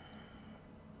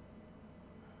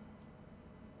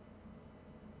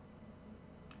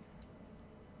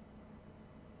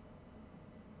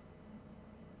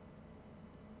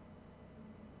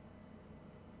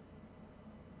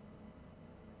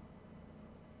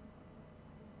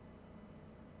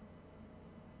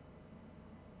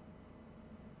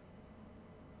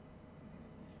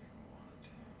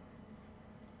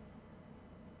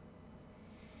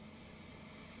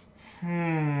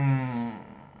 Okay.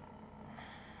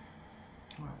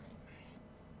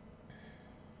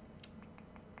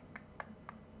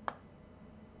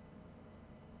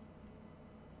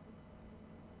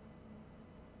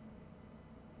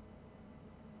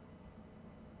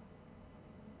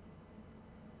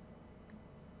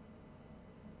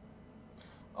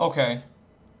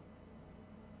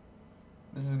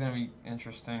 This is gonna be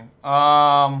interesting.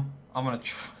 I'm gonna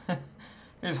try.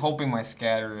 Just hoping my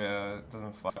scatter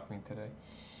doesn't fuck me today.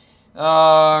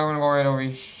 I'm gonna go right over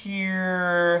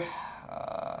here.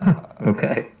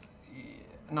 Okay.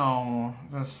 No,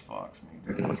 this fucks me,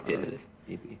 dude. Let's get it.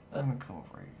 Maybe. I'm gonna come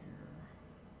over right here.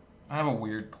 I have a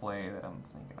weird play that I'm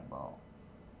thinking about.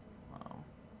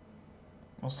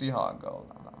 We'll see how it goes.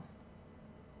 I don't know.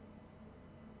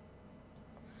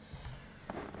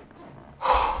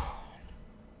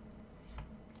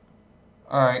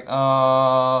 Alright,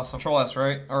 so Control S,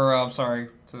 right? Or, I'm sorry,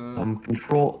 to...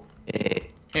 Control A.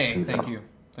 A, thank you.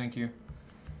 Thank you.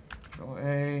 Control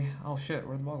A. Oh shit,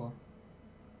 where'd the ball go?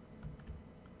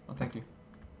 Oh, thank you.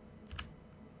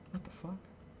 What the fuck?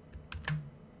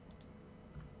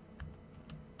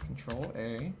 Control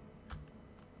A.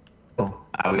 Oh,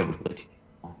 we have a glitch.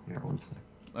 Oh, here, one sec.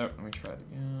 Oh, let me try it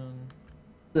again.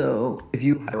 So, if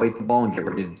you highlight the ball and get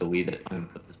ready to delete it, I'm gonna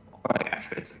put this ball. Oh,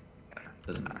 actually, it's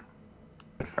doesn't matter.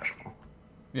 A fresh ball.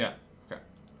 Yeah, okay.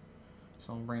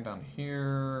 So I'm bringing down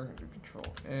here, do Control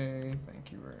A,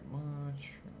 thank you very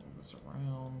much. Move this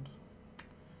around.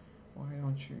 Why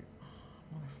don't you,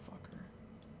 motherfucker.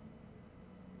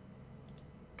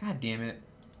 God damn it.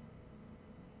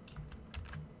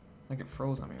 Like it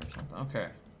froze on me or something. Okay.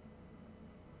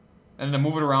 And then to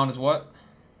move it around is what?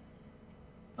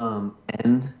 End.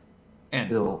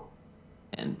 End. It'll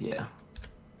end, yeah.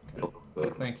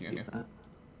 Okay. Thank you.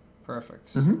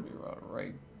 Perfect. Mm-hmm. We're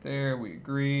right there. We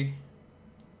agree.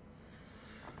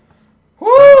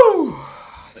 Woo!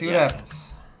 See what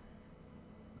happens.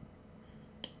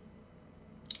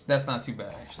 That's not too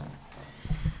bad, actually.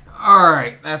 All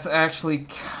right, that's actually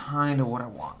kind of what I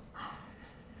want.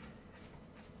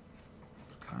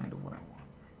 Kind of what I want.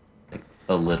 Like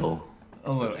a little.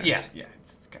 A little. Yeah.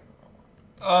 It's kind of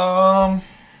what I want.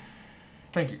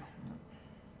 Thank you.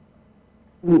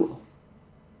 Ooh.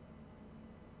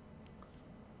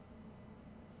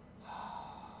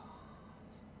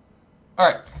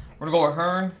 Alright, we're gonna go with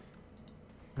Hearn.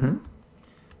 Hmm?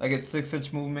 I get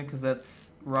 6-inch movement because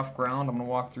that's rough ground. I'm gonna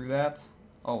walk through that.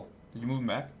 Oh, did you move him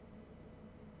back?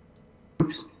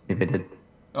 Oops. If it did.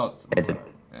 Oh, I did.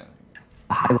 Yeah.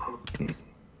 Please.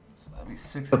 So that'd be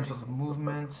 6 inches of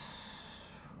movement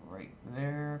right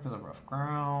there because of rough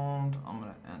ground. I'm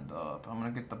gonna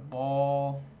get the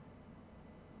ball.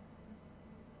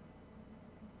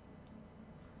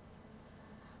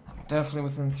 I'm definitely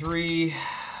within 3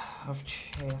 of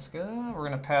Chaska. We're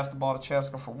gonna pass the ball to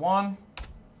Chaska for 1.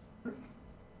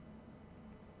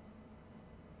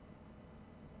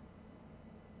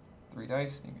 Three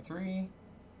dice, you get 3.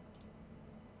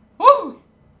 Woo!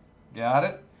 Got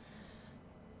it.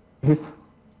 Yes.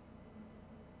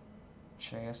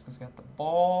 Chaska's got the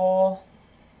ball.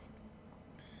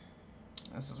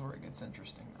 This is where it gets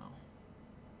interesting now.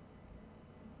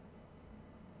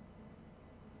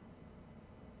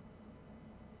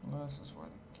 This is where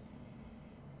the game is.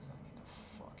 I need to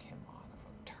fuck him out of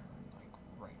a turn, like,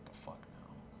 right the fuck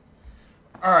now.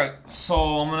 Alright,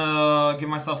 so I'm gonna give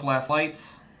myself last light.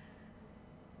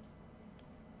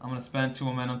 I'm gonna spend 2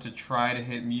 momentum to try to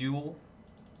hit Mule.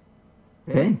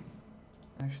 Okay.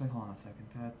 Actually, hold on a second.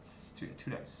 That's 2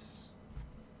 dice.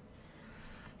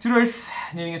 2 dice,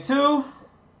 needing a 2.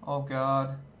 Oh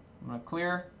god. I'm gonna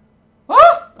clear.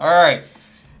 Ah! Alright.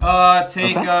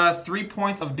 Take 3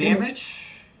 points of damage.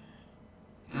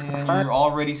 And you're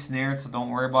already snared, so don't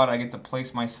worry about it. I get to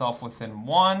place myself within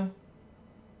 1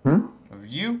 of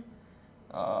you.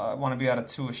 I want to be out of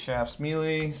 2 of Shaft's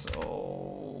melee,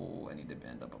 so I need to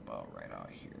end up about right out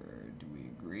here. Do we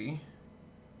agree?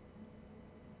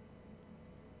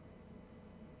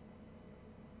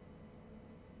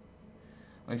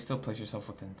 Well, you still place yourself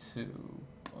within 2,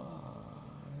 but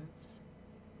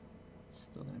it's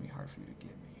still going to be hard for you to get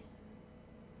me.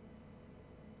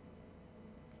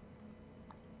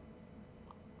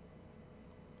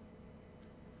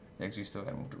 Actually, you still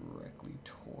gotta move directly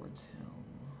towards him.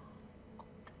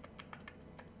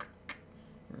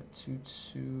 You're at 2-2.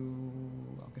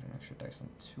 I'll get an extra dice on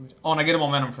 2. Oh, and I get a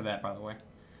momentum for that, by the way,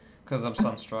 because I'm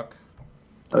sunstruck.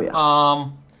 Oh yeah.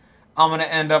 I'm gonna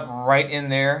end up right in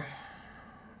there.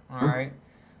 All right.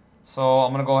 So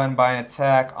I'm gonna go ahead and buy an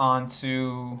attack on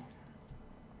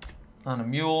a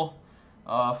mule.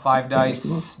 5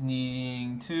 dice,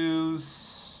 needing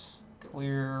 2s.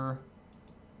 Clear.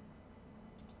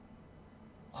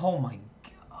 Oh my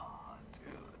god,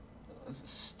 dude. This is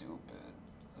stupid.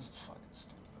 This is fucking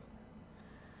stupid.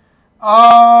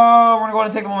 We're gonna go ahead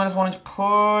and take the -1-inch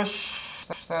push.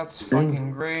 That's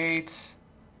fucking great.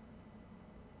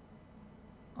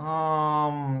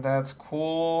 That's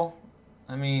cool.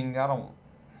 I mean, what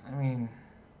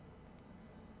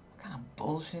kind of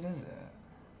bullshit is that?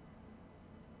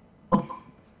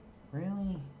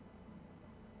 Really?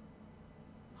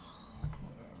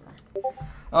 Whatever.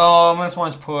 Oh,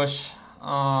 -1-inch push.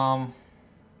 Honestly,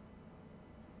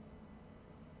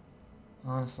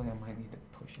 I might need to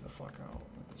push you the fuck out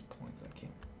at this point because I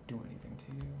can't do anything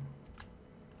to you.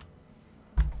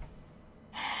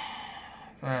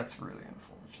 That's really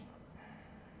unfortunate.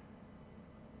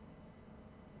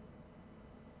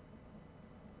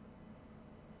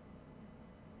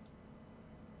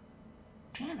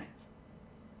 Damn it.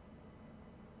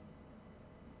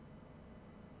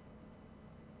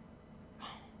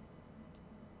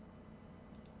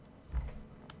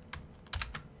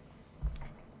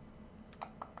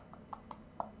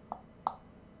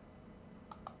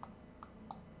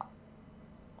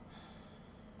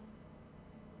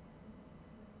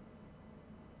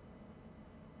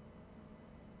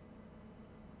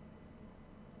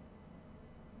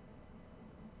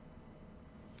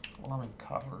 Well, I'm in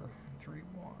cover. 3-1. I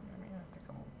mean, I think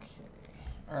I'm okay.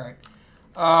 Alright.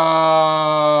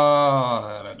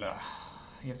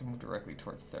 You have to move directly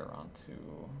towards Theron,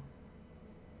 too.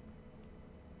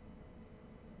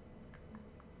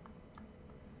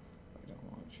 I don't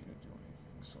want you to do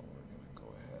anything, so we're going to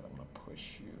go ahead. I'm going to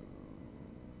push you.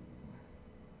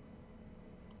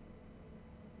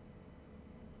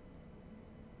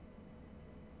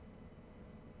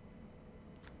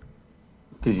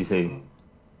 Did you say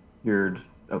you're...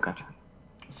 Oh, gotcha.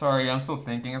 Sorry, I'm still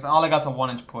thinking. All I got's a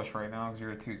 1-inch push right now because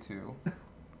you're a 2-2,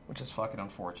 which is fucking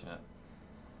unfortunate.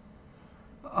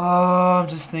 I'm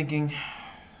just thinking.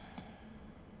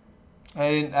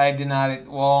 I did not.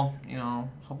 Well, you know, I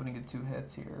was hoping to get 2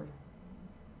 hits here,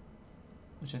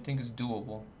 which I think is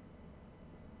doable.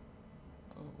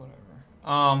 But whatever.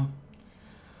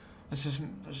 Let's just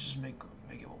make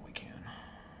it what we can.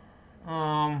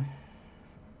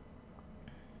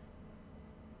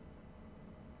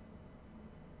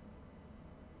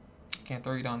 Can't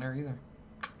throw you down there either.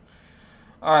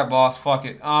 All right, boss. Fuck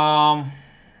it. Man.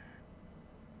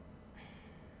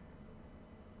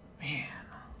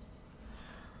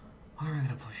 Where are we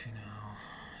gonna push you now?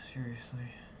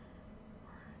 Seriously.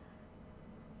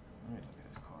 Let me look at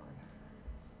this card.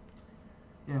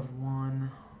 You have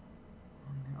 1.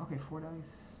 Okay, 4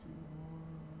 dice.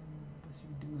 Best you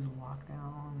can do is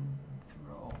lockdown and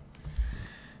throw.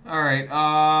 All right.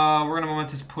 We're gonna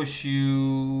momentous push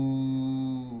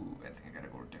you. I think I gotta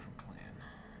go to a different plan.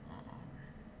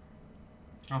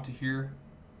 Out to here.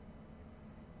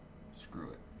 Screw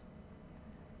it.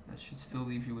 That should still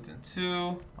leave you within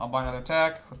 2. I'll buy another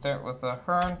attack with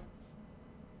Hearn.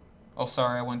 Oh,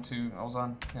 sorry, I was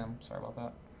on him. Sorry about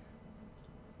that.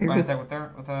 Buy an attack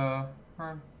with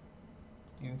Hearn.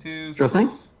 Even 2s. Sure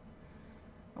thing.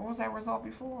 What was that result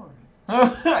before?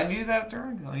 I needed that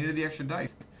turn. I needed the extra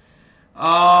dice.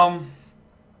 Right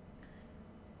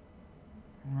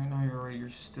now you're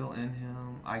still in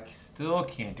him. I still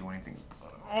can't do anything.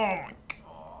 Oh my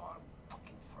god, I'm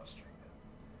fucking frustrated.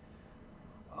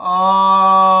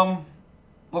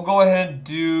 We'll go ahead and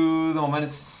do the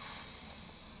momentous.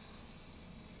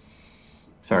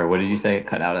 Sorry, what did you say? It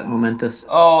cut out at momentous?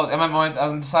 Oh,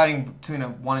 I'm deciding between a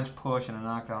 1-inch push and a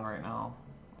knockdown right now.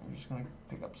 I'm just gonna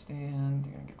pick up stand.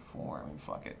 You're gonna get 4. I mean,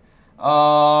 fuck it.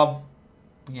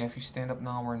 Yeah, if you stand up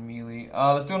now, we're in melee.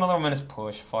 Let's do another momentous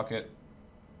push. Fuck it.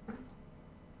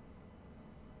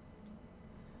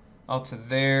 Out to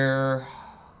there.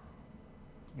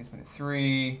 Gets me to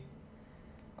 3.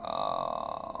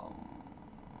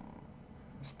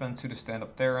 Spend 2 to stand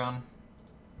up theron.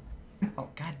 Oh,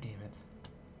 god damn it.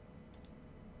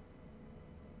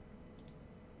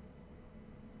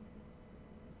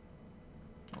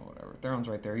 Oh, whatever. Theron's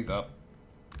right there. He's up.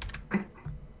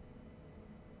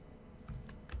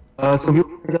 So here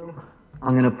we go.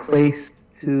 I'm gonna place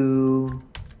to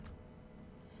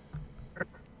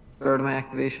start of my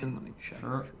activation. Let me check.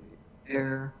 Sure.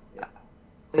 There. Yeah.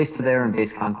 Place to there and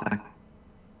base contact.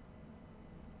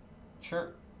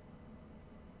 Sure.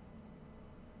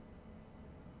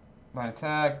 Line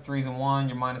attack, 3s and 1.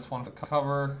 You're -1 for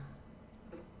cover.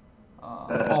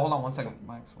 Oh, hold on 1 second,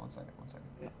 Max. 1 second.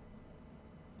 Yeah.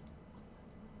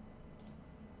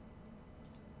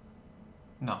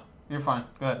 No, you're fine.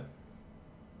 Go ahead.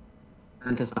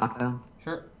 Momentous knockdown.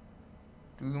 Sure.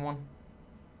 2s and 1.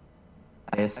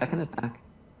 A second attack.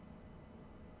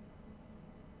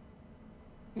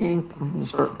 I'm going to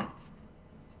start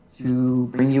to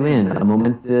bring you in. A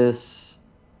momentous.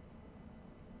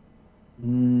 Let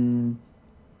me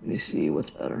see what's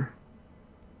better.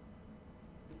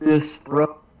 This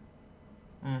throw.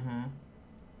 Mm-hmm.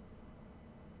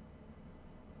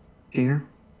 Here.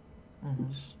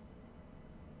 Mm-hmm.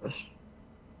 Here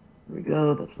we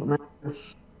go. That's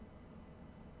momentous.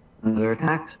 Another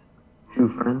attacks. 2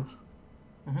 friends.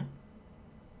 Mm-hmm.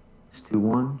 It's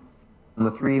 2-1. On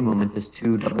the 3, momentous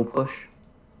 2 double push.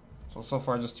 So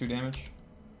far just 2 damage.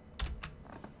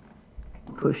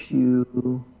 Push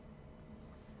you.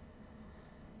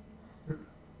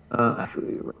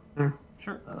 Actually, right there.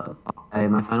 Sure. By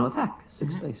my final attack,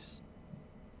 6 base.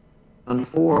 On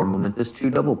 4, momentous 2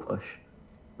 double push.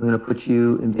 I'm going to put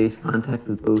you in base contact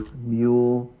with both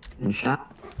Mule and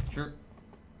Shaft. Sure.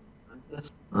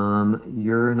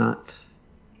 You're not.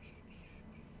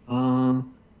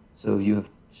 So you have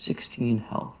 16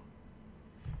 health.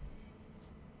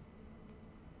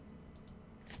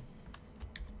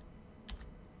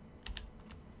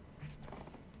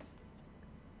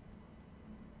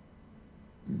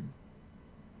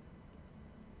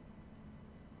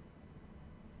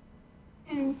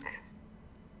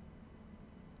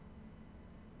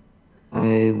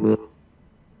 I will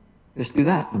just do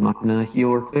that. I'm not gonna heal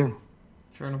or clear.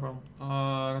 Sure, no problem.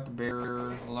 I got the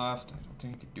bear left. I don't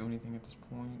think I could do anything at this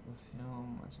point with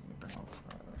him. I just need to bring out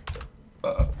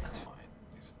fire. That's fine.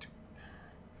 These 2.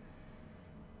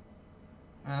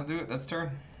 I'll do it. That's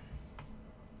turn.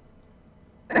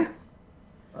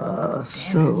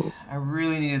 So I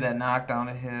really needed that knockdown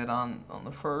to hit on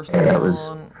the first yeah, one. that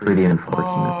was pretty unfortunate.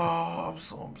 Oh, I'm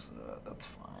so upset. That's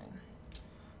fine.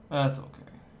 That's okay.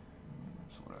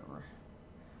 It's whatever.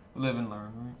 Live and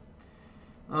learn,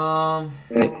 right?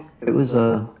 It was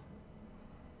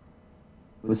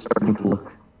starting to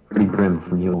look pretty grim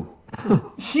for Mule.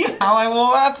 Yeah, like,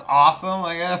 well, that's awesome.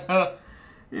 Like,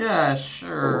 yeah,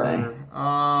 sure. Right.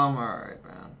 All right,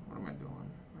 man. What am I doing?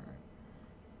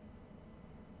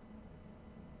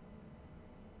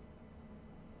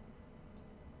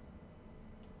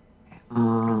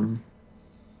 All right.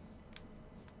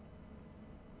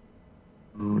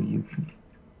 Oh, you can.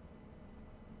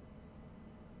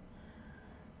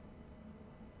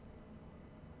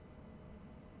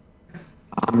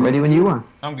 I'm ready when you are.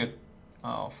 I'm good.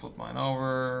 I'll flip mine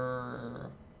over.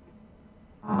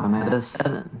 I'm at a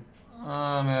 7.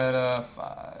 I'm at a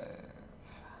 5.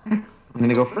 I'm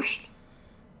gonna go first.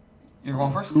 You're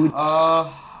going first?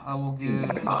 I will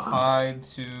give the hide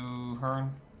to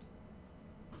Hearn.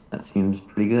 That seems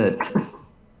pretty good.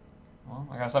 Well,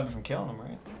 I gotta stop you from killing him,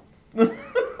 right?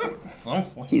 At some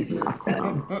point. He's knocked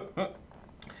down.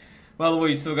 By the way,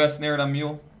 you still got snared on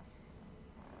Mule?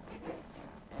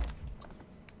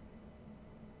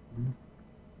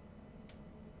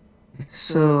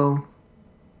 So,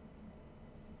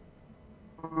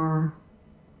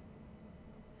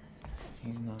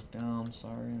 he's knocked down.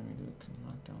 Sorry, let me do it.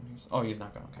 Knocked down. Oh, he's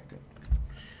knocked down. Okay, good.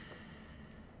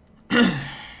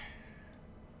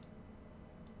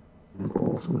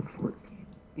 rolls with 14,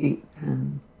 8,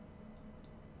 10.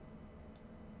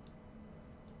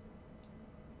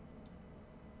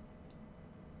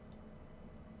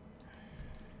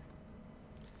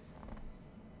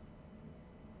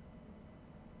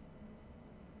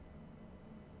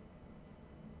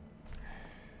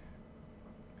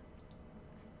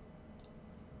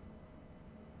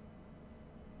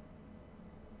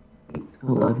 Eight,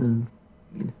 11.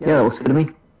 Yeah, that looks good to me. 11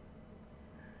 to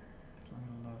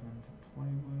play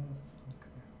with. Okay.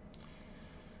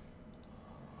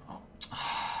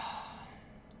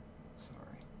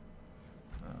 Sorry.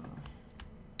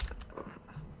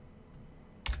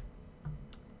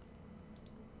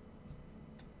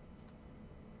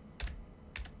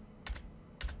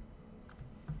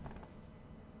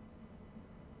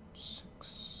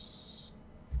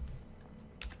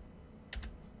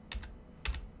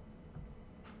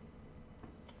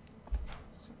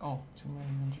 Oh, 2 mana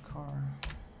ninja car.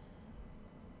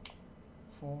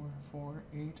 4, 4,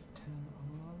 8, 10, 11.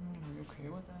 Are you okay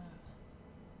with that?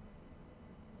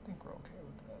 I think we're okay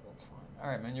with that. That's fine.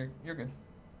 Alright, man, you're good.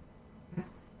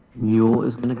 Mule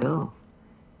is gonna go.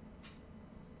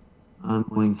 I'm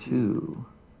going to.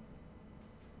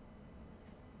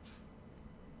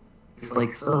 Just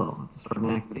like so, at the start of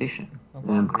my activation. Okay.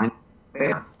 And I'm behind the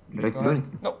bear. Would you like to do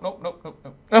anything? Nope, nope, nope, nope,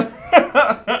 nope.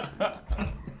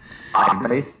 5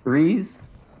 dice, 3s.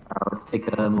 Let's take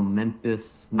a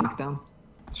momentous knockdown.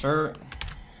 Sure.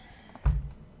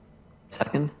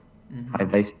 Second.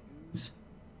 5 dice, 2s.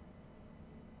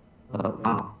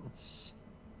 Wow, that's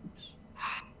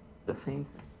the same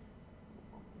thing.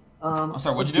 I'm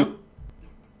sorry, what'd you do?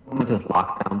 Momentous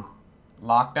lockdown.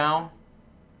 Lockdown?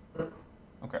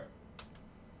 Okay.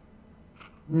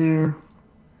 There.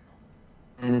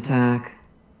 An attack.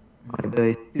 5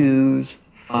 dice, 2s,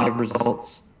 5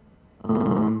 results.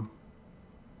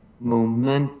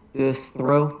 Momentous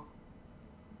throw.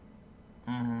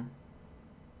 Mm-hmm.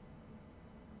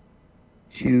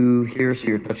 2 here, so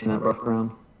you're touching that rough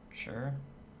ground. Sure.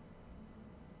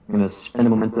 I'm going to spend a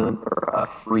momentum for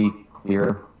free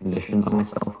clear conditions on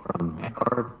myself from my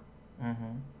card.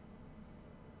 Mm-hmm.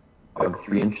 I have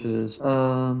 3 inches.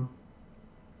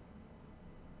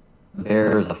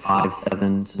 There's a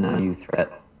 5/7, so now you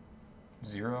threat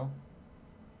 0.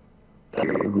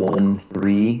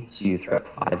 1/3, so you threat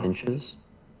 5 inches.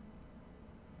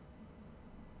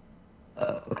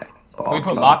 Okay. So We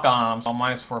put lockdown on him, so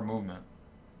 -4 movement.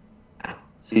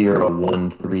 So you're a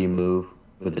 1/3 move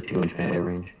with a 2-inch melee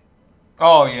range.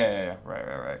 Oh, yeah.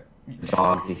 Right.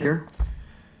 Dog to here.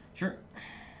 Sure.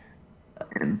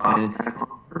 And fine attack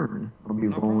on turn. I'll be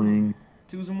rolling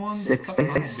 2s and 1s. 6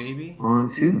 dice baby. on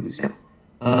 2s. Yep.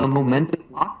 Momentous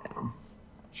lockdown.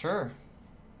 Sure.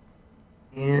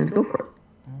 And go for it.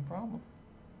 No problem.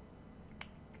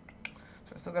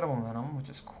 So I still got a momentum, which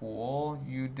is cool.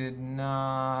 You did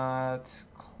not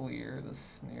clear the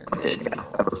snare. I did, yeah.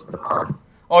 That was the card.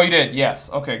 Oh, you did? Yes.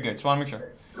 Okay, good. Just want to make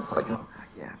sure.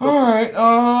 Yeah. Alright,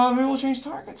 maybe we'll change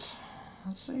targets.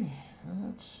 Let's see. How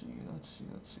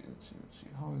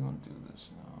are we going to do this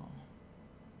now?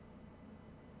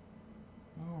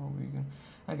 How are we going to...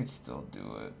 I could still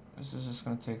do it. This is just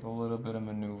going to take a little bit of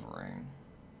maneuvering.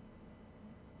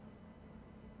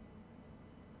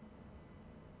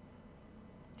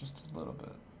 Just a little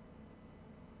bit.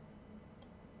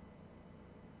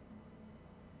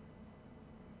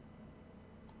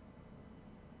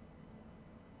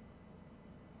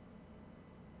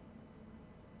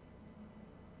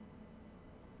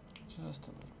 Just a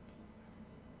little bit.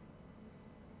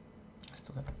 I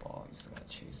still got the ball. You still got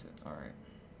to chase it. All right.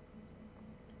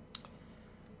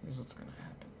 Here's what's going to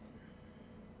happen.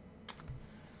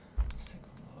 Let's take a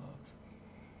look.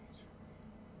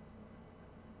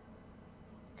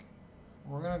 Okay.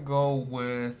 We're going to go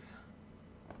with...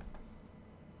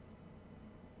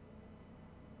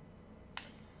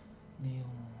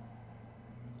 Neil.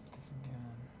 This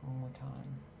again. One more time.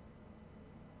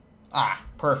 Ah,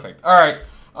 perfect. All right.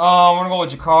 We're going to go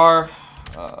with Jakar.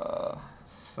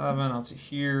 7 out to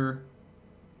here.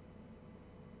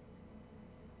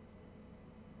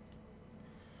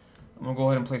 I'm going to go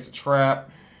ahead and place a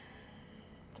trap.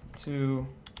 2.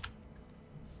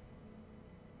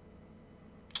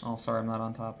 Oh, sorry, I'm not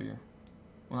on top of you.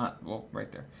 Well,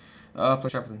 right there.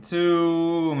 Place trap within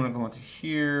 2. I'm going to go into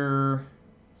here.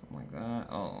 Something like that.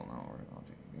 Oh, no, we're going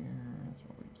to do here. That's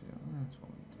what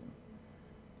we do.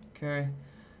 Okay.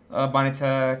 Bind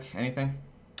attack. Anything?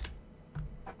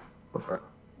 Go for it.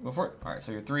 Go for it. All right,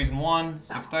 so your 3s and 1.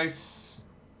 6 dice.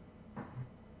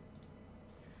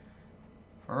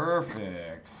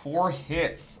 Perfect. 4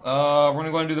 hits. We're going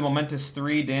to go ahead and do the momentous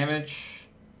 3 damage.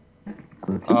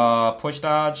 Push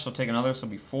dodge, so take another, so it'll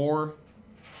be 4.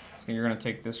 So you're going to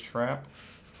take this trap.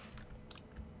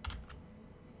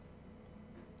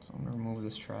 So I'm going to remove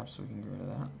this trap so we can get rid of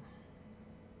that.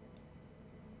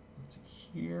 To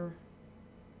here.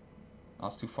 Oh,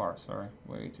 it's too far, sorry.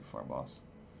 Way too far, boss.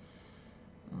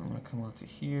 I'm going to come out to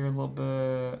here a little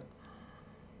bit.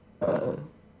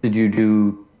 Did you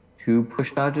do 2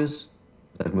 push dodges?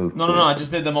 I've moved. No, I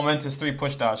just did the momentous 3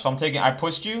 push dodge. So I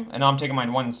pushed you, and now I'm taking my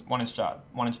 1-inch dodge.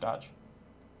 1-inch dodge.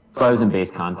 So I was in base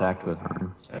contact with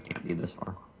her, so I can't be this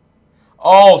far.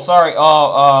 Oh, sorry.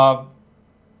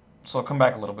 So come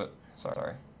back a little bit.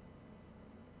 Sorry.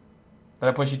 Did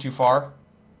I push you too far?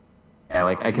 Yeah,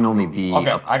 like I can only be.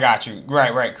 Okay, I got you.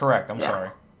 Right, correct. I'm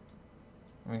sorry.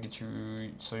 Let me get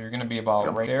you. So you're gonna be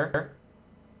about right there.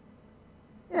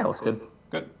 Yeah, looks good.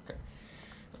 Good. Okay.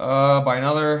 By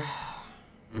another.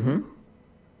 Mm-hmm.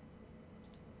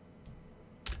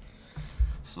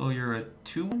 So you're at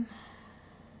 2.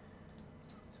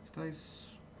 6 dice.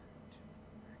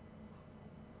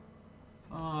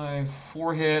 5.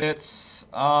 4 hits.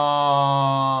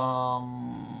 I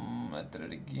did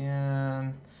it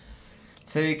again.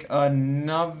 Take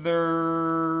another.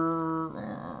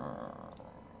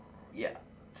 Yeah.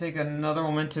 Take another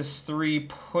momentous 3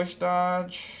 push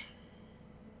dodge.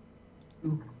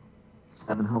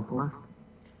 7 health left.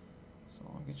 So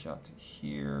I'll get you out to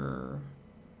here.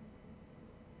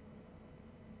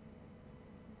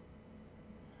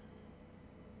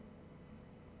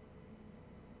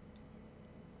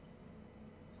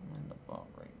 So I'm end up about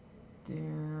right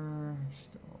there.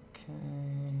 Still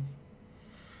okay.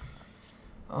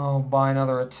 I'll buy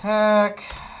another attack.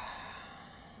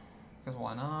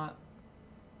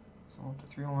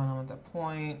 3 momentum at that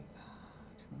point.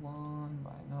 2-1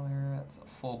 by another. That's a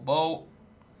full boat.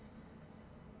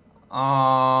 I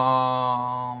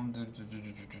don't know if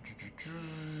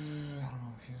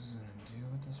he's gonna do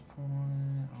at this point.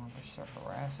 I don't know if I should start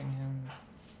harassing him.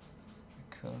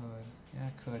 I could. Yeah,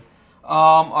 I could.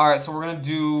 Alright, so we're gonna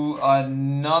do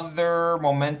another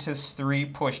momentous 3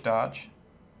 push dodge.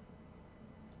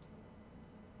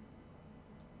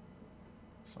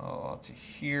 So to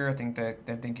here, I think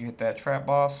you hit that trap,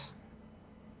 boss.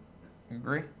 You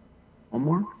agree? One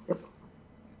more? Yep.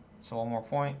 So 1 more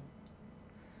point.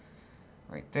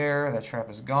 Right there, that trap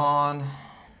is gone.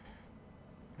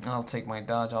 I'll take my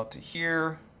dodge out to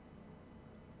here.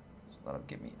 So that'll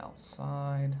get me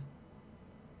outside.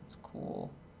 That's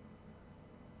cool.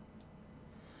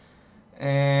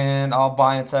 And I'll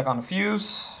buy an attack on the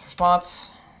fuse. Response.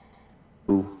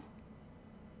 Ooh.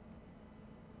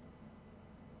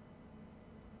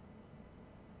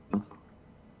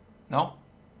 No?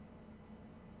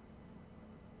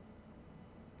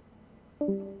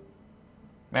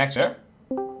 Max, there?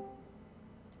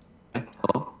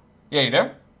 Hello? Yeah, you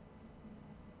there?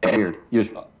 Yeah, weird.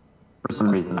 For some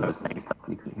reason, I was saying stuff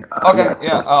you couldn't hear. Okay,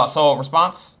 yeah. So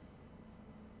response?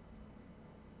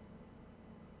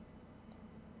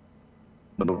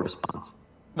 No response.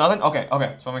 Nothing? Okay.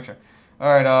 So I'll make sure.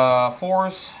 Alright,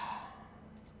 4s.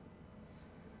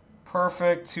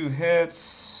 Perfect. 2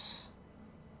 hits.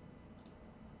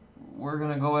 We're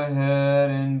gonna go ahead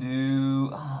and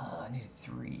do... I need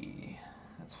 3.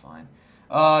 That's fine.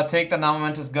 Take the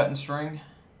non-momentous gut and string.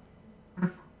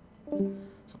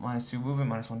 So -2 movement,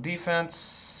 -1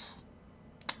 defense.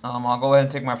 I'll go ahead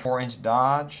and take my 4-inch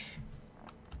dodge.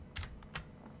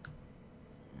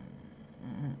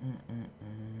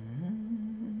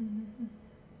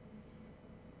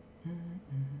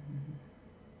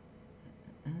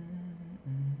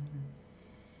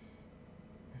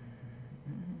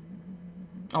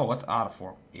 Oh, what's out of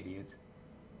 4, idiot?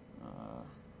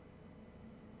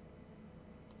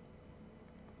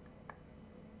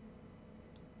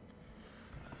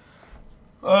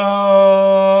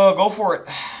 Go for it.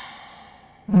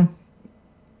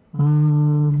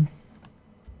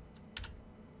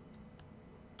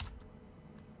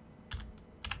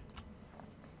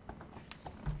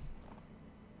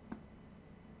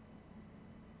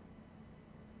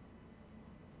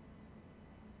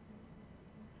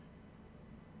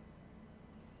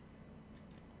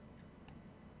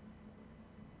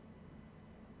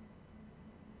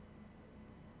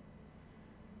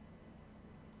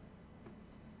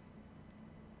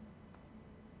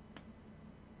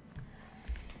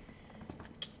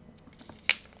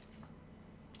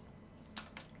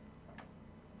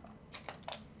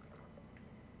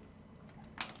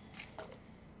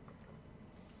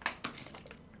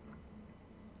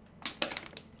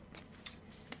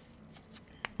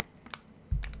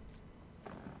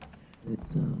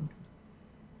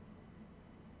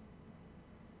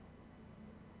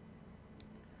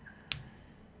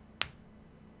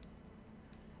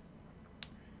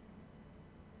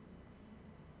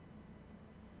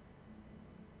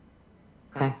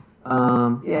 Okay.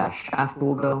 Yeah, shaft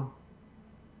will go.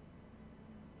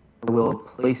 We'll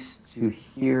place to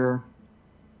here.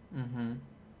 Mm-hmm.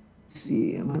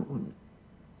 See, I might want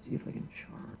to see if I can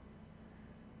charge.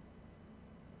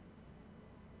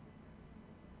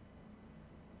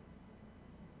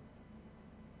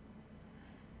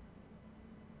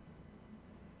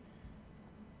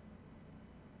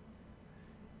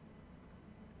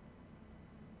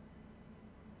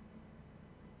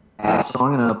 So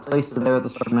I'm going to place it there at the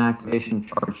start of my activation,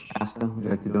 charge Chaska. Would you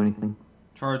like to do anything?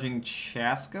 Charging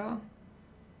Chaska?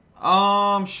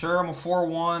 Sure. I'm a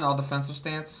 4-1. I'll defensive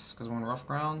stance because we're on rough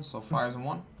ground, so fires in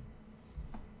 1.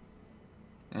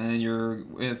 And you're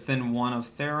within 1 of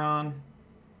Theron.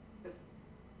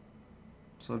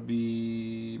 So it'd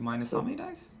be minus how many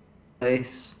dice?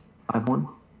 Dice 5-1.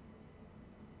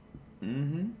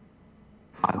 Mm-hmm.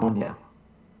 5-1, yeah.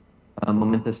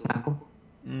 Momentous tackle.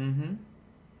 Mm-hmm.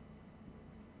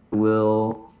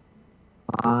 Will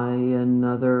buy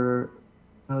another.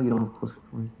 Oh, you don't have close for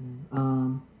anything.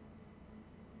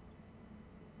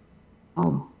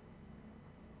 I'll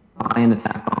buy an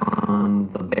attack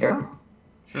on the bear.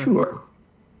 Sure.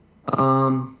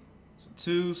 So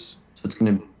 2s. So it's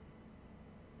gonna be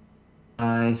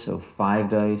die. So 5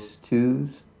 dice,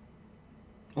 2s.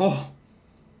 Oh.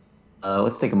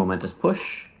 Let's take a momentous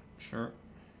push. Sure.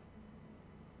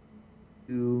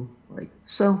 2 like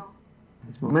so.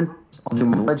 It's momentous. I'll do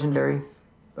my legendary.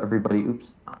 So everybody,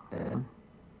 oops, not bad.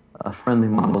 Friendly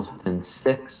models within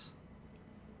 6.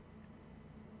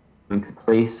 We can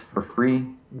place for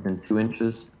free within 2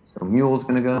 inches. So mule's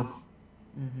gonna go.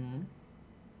 Mm-hmm.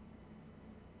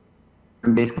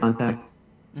 In base contact.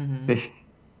 Mm-hmm. Fish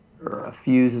or a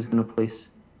fuse is going to place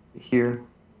here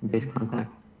in base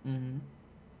contact. Mm-hmm.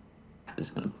 Is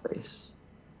going to place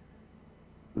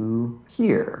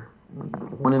here.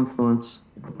 One influence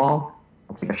the ball.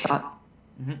 I'll take a shot.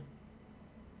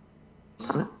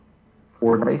 Mm-hmm.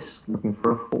 4 dice, looking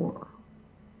for a 4.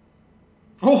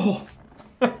 Oh!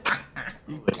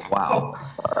 Wow.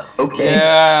 Okay.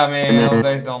 Yeah, man, And those then-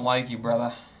 dice don't like you,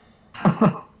 brother.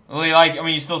 Well, I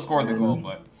mean, you still scored the goal,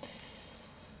 but...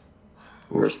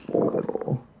 Where's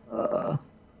 4?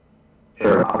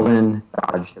 Sure, I'll then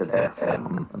dodge the death.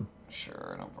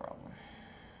 Sure, no problem.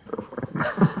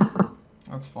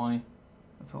 That's funny.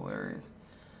 That's hilarious.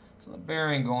 So the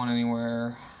bear ain't going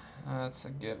anywhere. That's a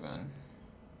given.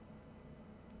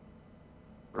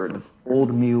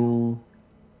 Old mule.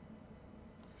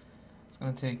 It's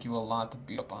gonna take you a lot to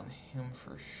beat up on him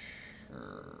for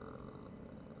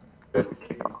sure.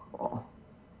 Kick off ball.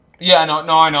 Yeah, no,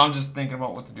 I know. I'm just thinking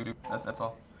about what to do. That's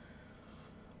all.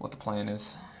 What the plan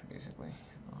is, basically.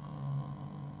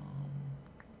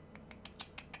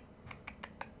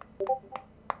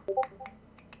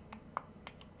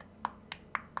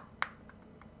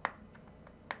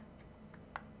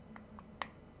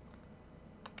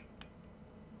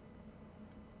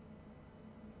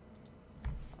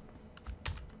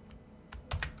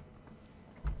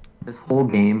 This whole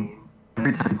game,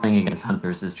 every time playing against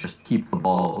hunters, is just keep the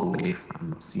ball away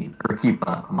from scene, or keep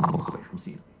models away from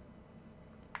scene.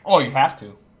 Oh, you have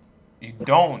to. You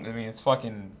don't. I mean, it's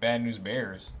fucking bad news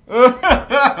bears.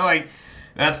 Like,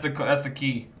 that's the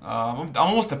key. I'm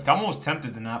almost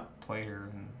tempted to not play her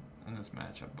in this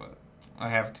matchup, but I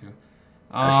have to.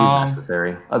 She's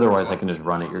necessary. Otherwise, I can just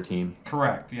run at your team.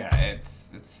 Correct. Yeah, it's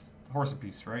horse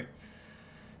apiece, right?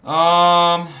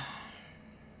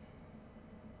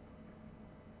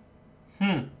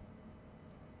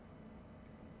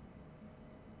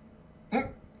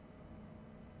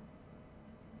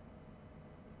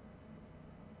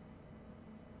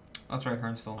 That's right,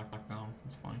 Hearn's still knocked down.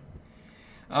 That's funny.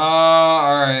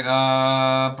 Alright,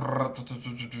 I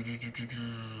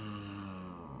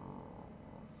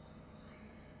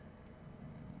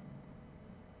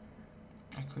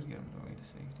could get him away to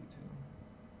safety, too.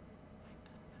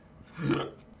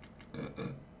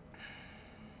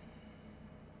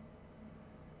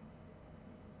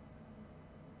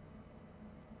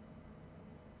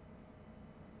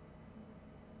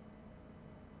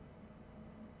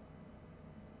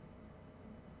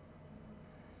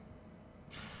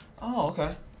 Oh,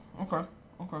 okay. Okay.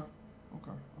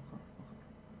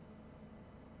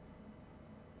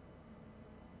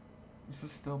 This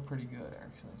is still pretty good,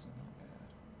 actually. This is not bad.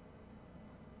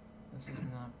 This is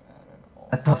not bad at all.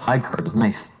 That tough hide card is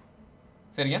nice.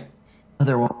 Say it again?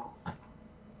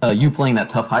 You playing that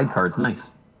tough hide card is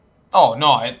nice. Oh,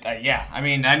 no, yeah. I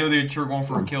mean, I knew that you were going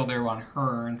for a kill there on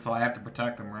her, and so I have to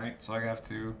protect him, right? So I have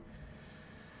to...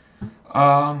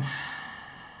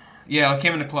 Yeah, it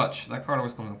came in the clutch. That card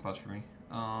always comes in the clutch for me.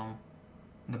 I'm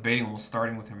debating almost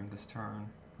starting with him this turn.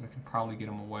 I can probably get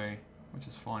him away, which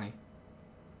is funny.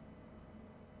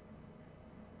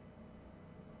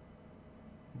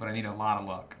 But I need a lot of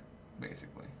luck,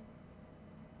 basically,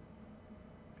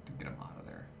 to get him out of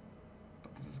there.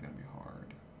 But this is going to be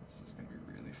hard. This is going to be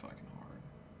really fucking hard.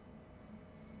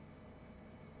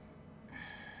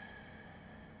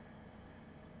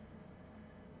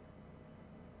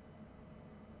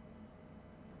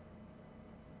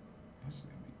 This is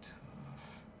going to be tough.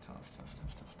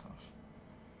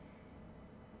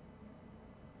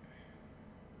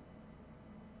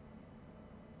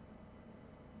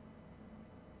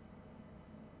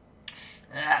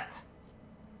 That.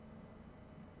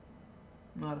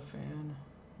 Not a fan. I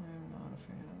am not a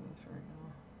fan of this right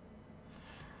now.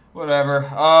 Whatever.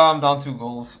 I'm down 2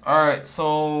 goals. Alright,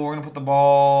 so we're gonna put the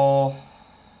ball. I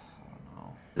don't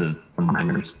know. This is the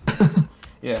minors.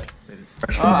 Yeah.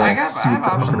 I have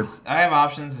options. I have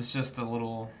options. It's just a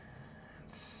little.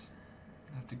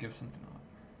 I have to give something up.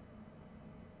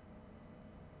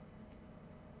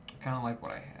 I kind of like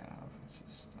what I have. It's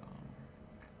just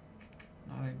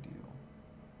not ideal.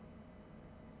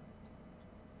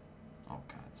 Oh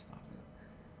God, stop it.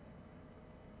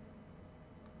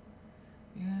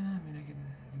 Yeah, I mean I can do that.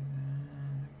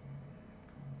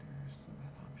 There's still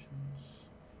got options.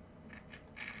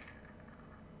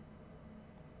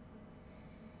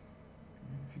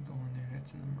 If you go in there,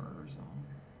 that's in the murder zone.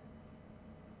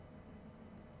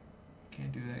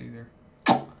 Can't do that either. I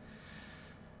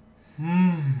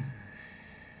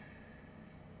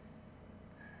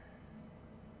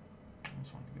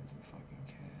just want to get to the fucking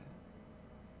cat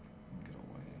and get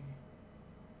away.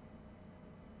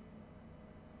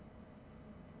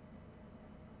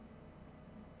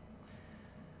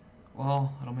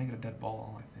 Well, it'll make it a dead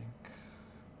ball, I think.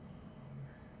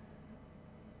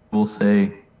 We'll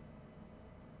say.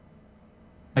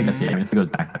 I guess, yeah, I mean, if it goes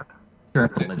back there. Sure,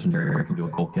 if it's legendary, I can do a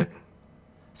goal kick.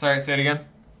 Sorry, say it again.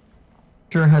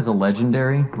 Sure has a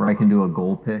legendary where I can do a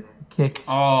goal kick.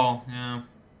 Oh, yeah.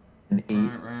 An 8.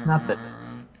 Right. Not that.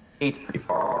 8's pretty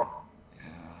far off. Yeah.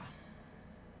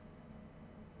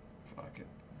 Fuck it.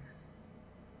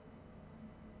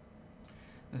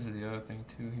 This is the other thing,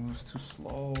 too. He moves too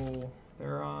slow.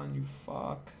 Theron, you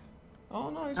fuck. Oh,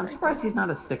 no, he's I'm right surprised there. he's not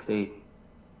a 6'8".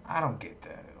 I don't get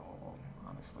that at all,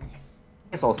 honestly.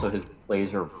 It's also his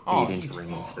plays are 8-inch he's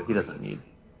range, fine. so he doesn't need.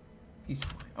 He's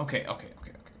fine. Okay. I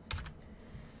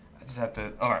just have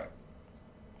to. All right.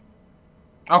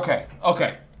 Okay.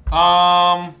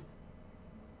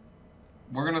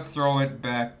 We're gonna throw it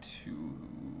back to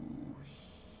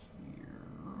here.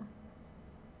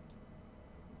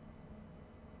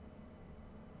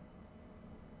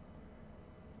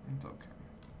 It's okay.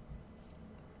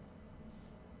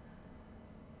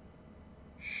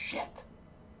 Shit.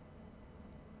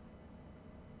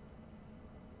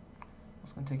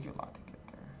 It's gonna take you a lot to get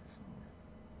there. So.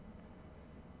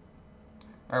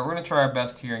 All right, we're gonna try our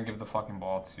best here and give the fucking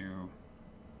ball to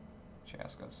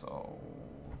Chaska. So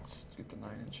let's get the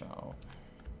 9-inch out.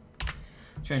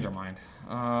 Change our mind.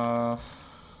 I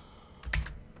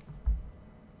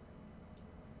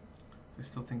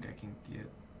still think I can get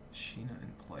Sheena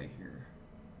in play here.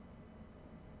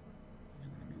 This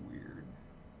is gonna be weird.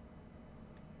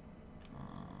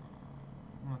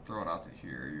 I'm gonna throw it out to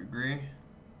here. You agree? I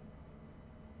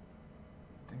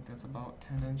think that's about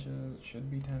 10 inches. It should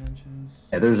be 10 inches.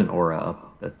 Yeah, there's an aura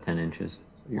up that's 10 inches. So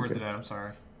Where's good. it at? I'm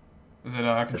sorry. Is it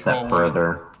Just control? that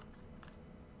further.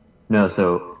 No,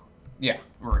 so. Yeah,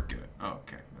 we're good. Oh,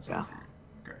 okay. That's Yeah.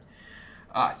 Okay.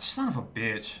 Son of a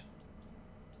bitch.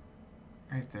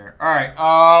 Right there. All right.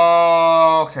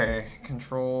 Okay.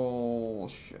 Control.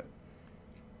 Shit.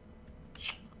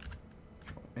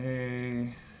 Control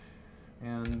A.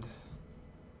 And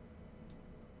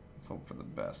let's hope for the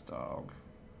best, dog.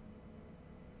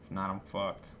 If not, I'm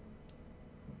fucked.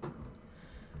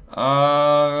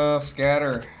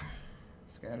 Scatter.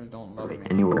 Scatters don't love me.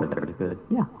 Anywhere there is good.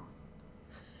 Yeah.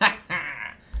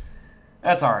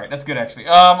 That's alright. That's good, actually.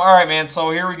 Alright, man. So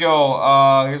here we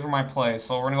go. Here's where my play.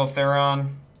 So we're going to go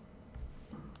Theron.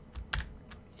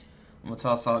 I'm going to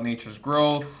toss out Nature's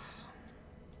Growth.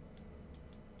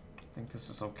 I think this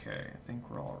is okay. I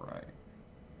think we're alright.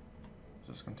 It's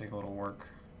just going to take a little work.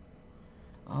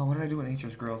 What did I do with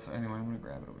Nature's Growth? Anyway, I'm going to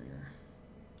grab it over here.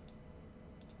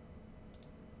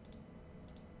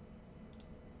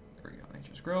 There we go.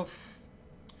 Nature's Growth.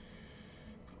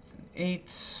 8,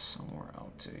 somewhere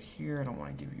out to here. I don't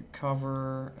want to give you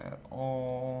cover at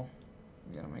all.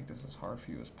 We gotta make this as hard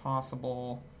for you as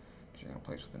possible. Because you're gonna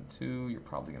place within 2. You're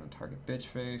probably gonna target bitch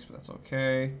face, but that's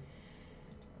okay.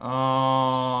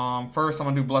 First I'm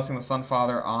gonna do Blessing the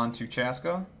Sunfather onto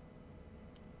Chaska.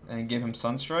 And give him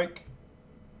Sunstrike.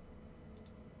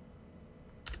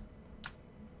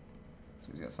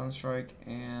 So he's got Sunstrike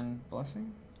and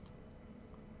Blessing.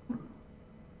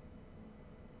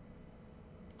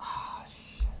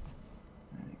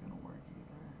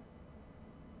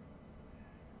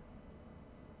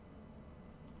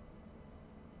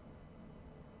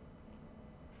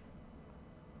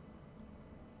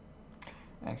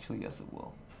 Actually, yes, it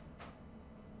will.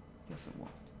 Yes, it will.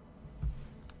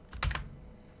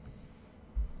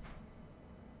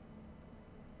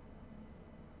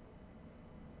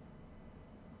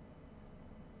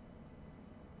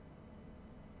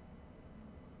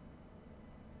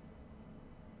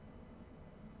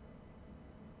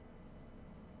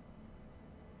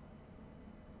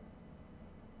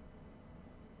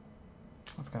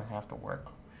 That's gonna have to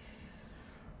work.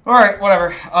 All right,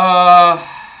 whatever.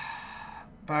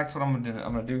 Back to what I'm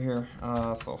gonna do here.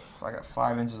 So I got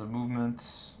 5 inches of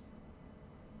movement.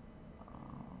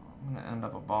 I'm gonna end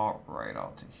up about right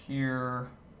out to here.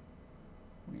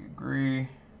 We agree.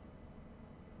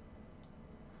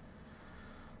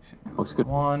 Should be Looks good.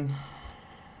 1.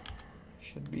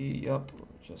 Should be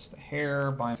just a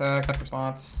hair. Bind attack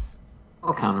response.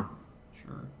 I'll counter.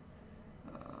 Sure.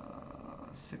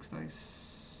 6 dice.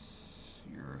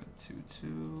 You're at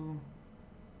 2/2.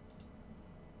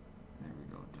 There we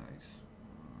go, dice.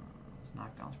 This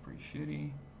knockdown's pretty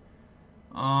shitty.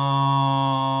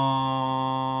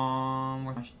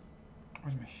 Where's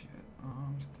my shit?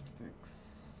 Statistics.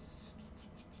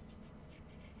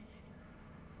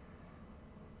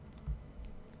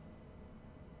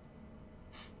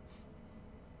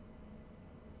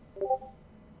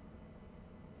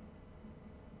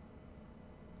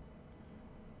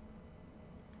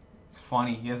 It's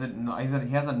funny. He has a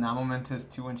non-momentous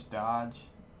 2-inch dodge.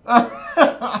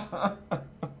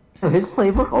 His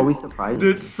playbook always surprises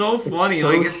me. It's so funny. It's so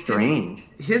like it's strange.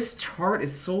 His chart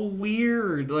is so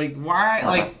weird. Like why?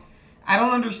 Like I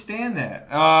don't understand that.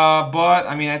 But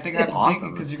I mean, I think I have to take it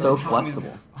because you're so gonna count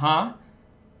flexible. me. Huh?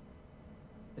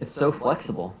 It's so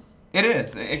flexible. It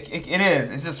is. It is.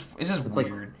 It's just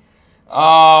weird.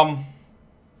 I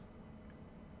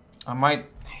might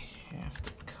have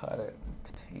to cut it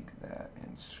to take that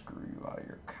and screw you out of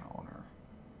your counter.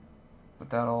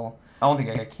 But that'll. I don't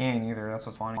think I can either. That's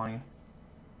what's funny.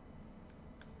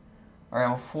 All right,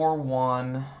 I'm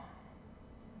 4-1.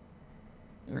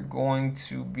 You're going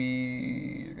to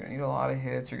need a lot of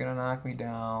hits. You're gonna knock me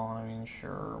down. I mean,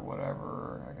 sure,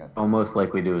 whatever. I got. All most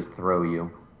likely do is throw you,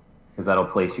 because that'll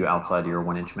place you outside of your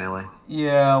 1-inch melee.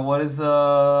 Yeah. What is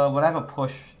But I have a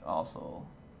push also.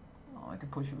 Oh, I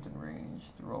could push you within range.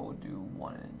 Throw would do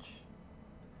 1 inch.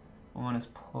 1 is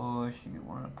push. You get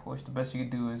 1 on a push. The best you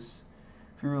could do is,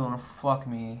 if you really want to fuck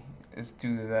me, is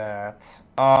do that.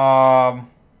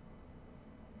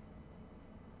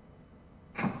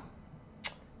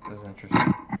 This is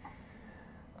interesting.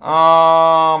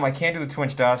 I can't do the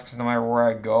 2-inch dodge because no matter where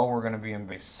I go, we're gonna be in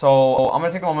base. So I'm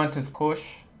gonna take the momentous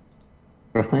push.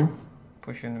 Sure thing.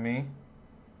 Push into me.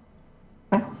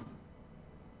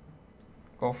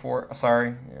 Go for it.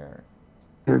 Sorry. Yeah.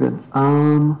 You're good.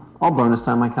 I'll bonus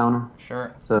time my counter.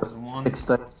 Sure. So There's 1. 6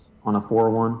 dice on a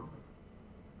 4-1.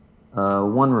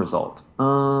 1 result.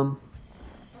 I'll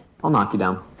knock you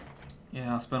down.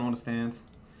 Yeah, I'll spend 1 to stand.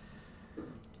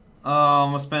 I'm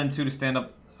gonna spend 2 to stand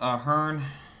up Hearn.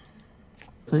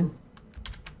 See?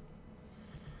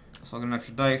 So I'll get an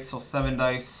extra dice, so 7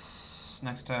 dice.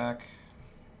 Next attack.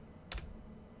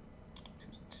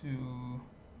 2.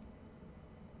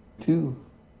 2.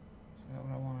 Is that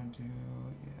what I want to do?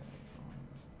 Yeah,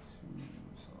 2.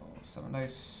 So 7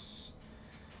 dice.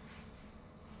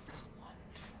 1,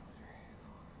 2, 3,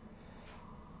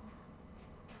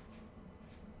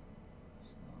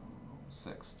 4.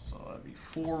 6. So that'd be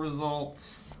 4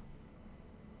 results.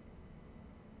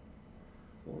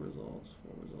 4 results.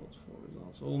 4 results. 4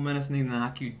 results. Old Menace need to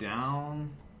knock you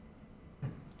down.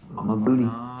 I'm a booty.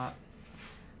 Not.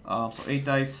 So 8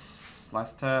 dice.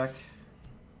 Last attack.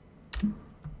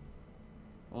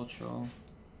 Ultra.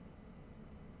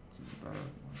 Seems better. 1,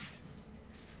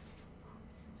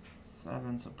 2,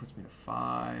 7. So it puts me to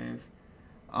 5.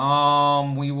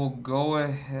 We will go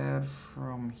ahead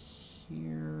from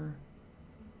here.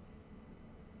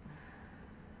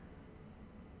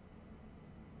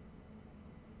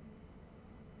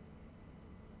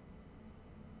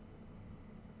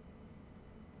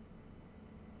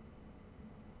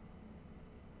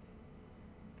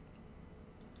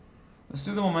 Let's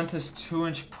do the momentous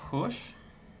 2-inch push.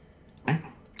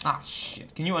 Ah,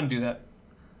 shit. Can you undo that?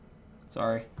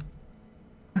 Sorry.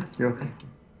 You're okay.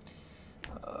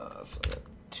 So I got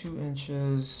 2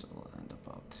 inches. We'll end up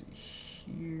out to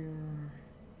here.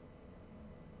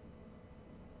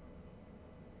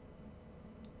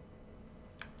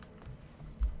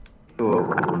 Go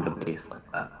around a base like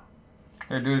that.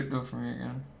 Here, do it for me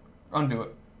again. Undo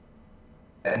it.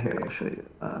 Yeah, here, I'll show you.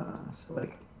 So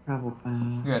like, travel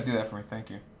path. Yeah, do that for me. Thank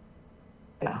you.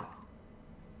 Yeah.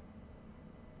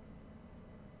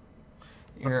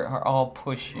 Here, I'll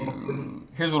push you.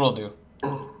 Here's what I'll do.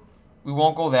 We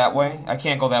won't go that way. I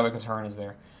can't go that way because Hearn is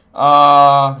there.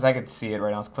 Because I could see it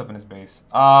right now. It's clipping his base.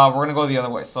 We're going to go the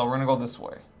other way. So we're going to go this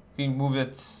way. Can you move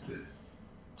it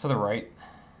to the right?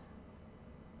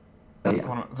 Yeah.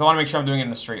 Because I want to make sure I'm doing it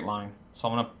in a straight line. So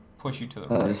I'm going to push you to the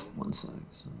right. Just 1 sec.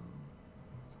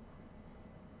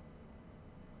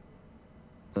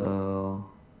 So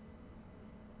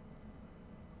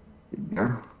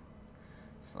there.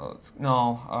 So it's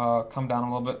come down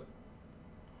a little bit.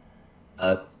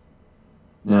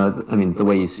 No, I mean the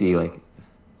way you see, like,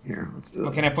 here, let's do it.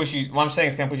 Oh, can I push you? What I'm saying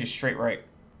is, can I push you straight right?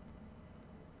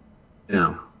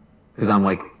 No, because I'm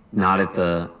like not at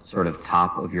the sort of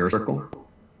top of your circle.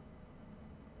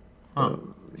 Huh.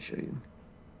 So, let me show you.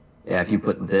 Yeah, if you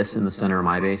put this in the center of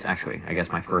my base, actually, I guess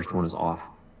my first one is off.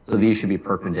 So these should be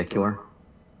perpendicular.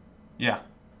 Yeah.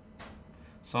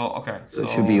 So okay. So it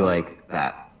should be like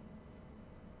that.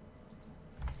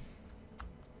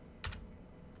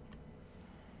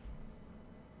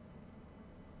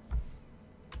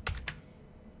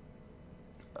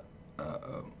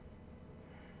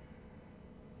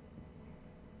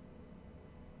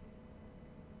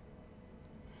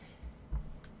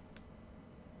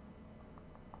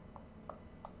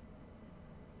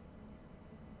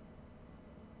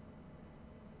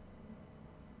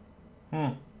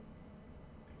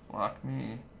 Fuck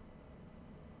me.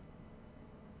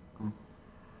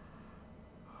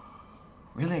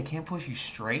 Really, I can't push you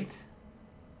straight?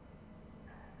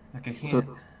 Like I can't.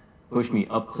 So push me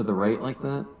up to the right like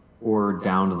that, or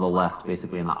down to the left,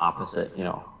 basically in the opposite, you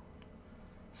know,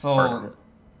 part of So it.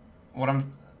 what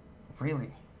I'm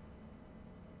really?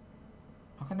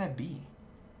 How can that be?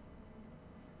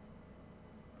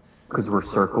 Because we're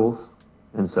circles,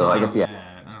 and so I guess, yeah,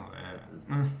 I know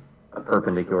that. a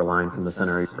perpendicular line from the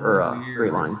center, That's so or a weird.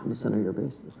 straight line from the center of your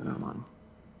base to the center line.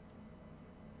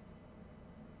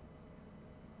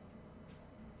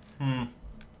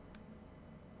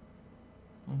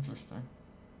 Interesting.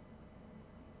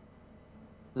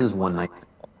 This is one night,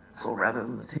 so rather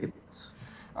than the tables.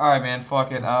 Alright, man,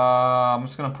 fuck it. I'm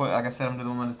just gonna put, like I said, I'm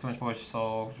doing too much push,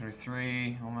 so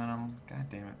 3 momentum. God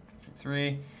damn it.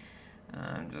 3.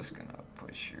 I'm just gonna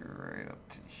push you right up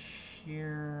to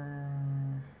here.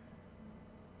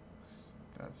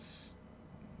 That's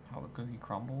how the cookie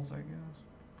crumbles, I guess.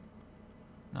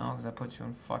 No, because that puts you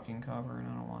in fucking cover, and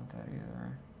I don't want that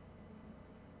either.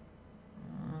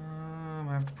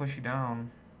 I have to push you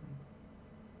down.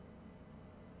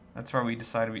 That's why we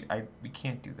decided we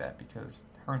can't do that because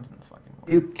Hearn's in the fucking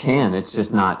way. You can, it's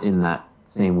just not in that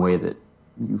same way that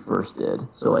you first did.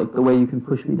 So, like, the way you can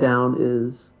push me down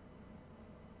is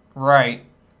Right.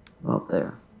 up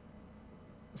there.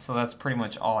 So that's pretty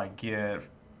much all I get,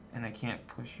 and I can't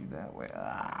push you that way.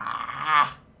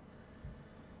 Ah!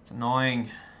 It's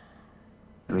annoying.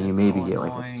 I mean, you That's maybe so get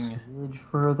like a annoying. smidge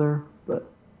further, but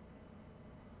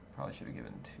Probably should have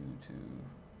given 2 to...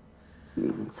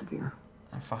 even severe.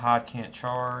 And Fahad can't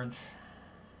charge.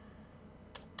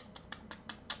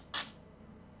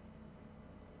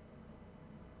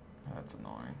 That's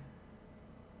annoying.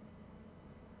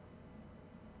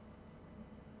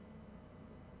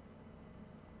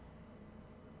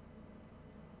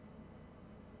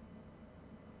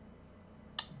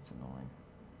 That's annoying.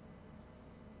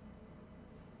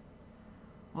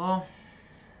 Well,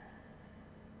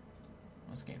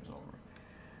 this game's over.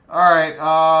 Alright,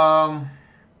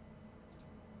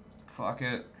 fuck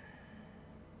it.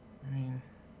 I mean,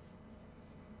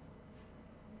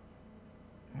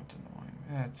 that's annoying.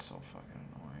 That's so fucking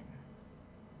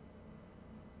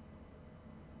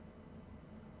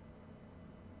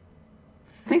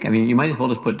annoying. I mean, you might as well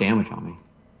just put damage on me.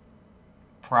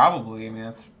 Probably. I mean,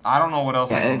 that's. I don't know what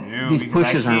else I can do. These because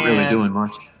pushes aren't really doing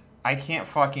much. I can't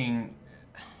fucking.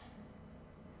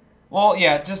 Well,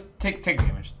 yeah, just take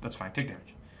damage. That's fine. Take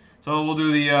damage. So we'll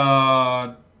do the.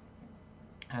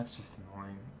 That's just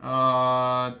annoying.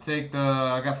 Take the.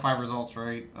 I got 5 results,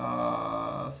 right?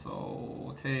 So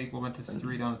we'll take Momentous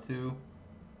 3 down to 2.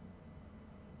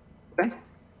 Okay.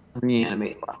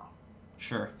 Reanimate.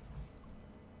 Sure.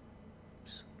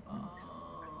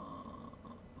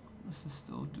 This is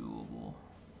still doable.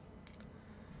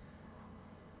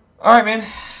 Alright, man.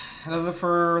 That does it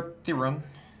for theron.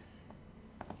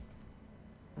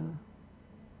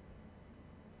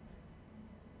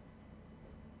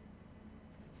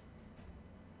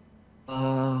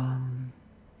 So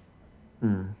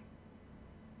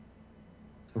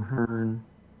Hearn.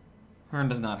 Hearn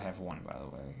does not have 1, by the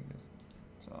way.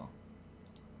 So.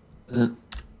 Isn't.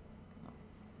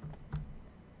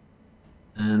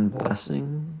 And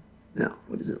Blessing. No,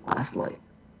 what is it? Last Light.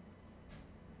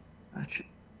 Gotcha.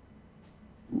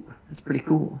 Ooh, that's pretty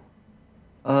cool.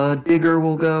 Digger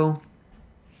will go.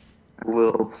 I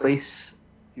will place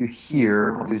you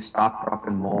here. I'll do Stop, Drop,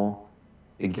 and Mole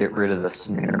to get rid of the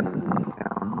snare and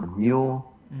down on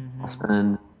Mule. I'll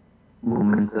spend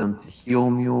momentum to heal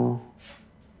Mule.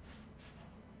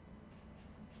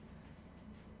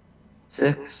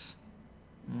 6.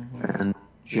 And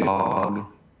jog.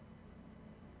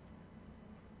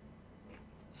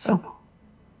 So,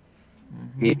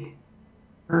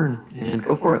 turn and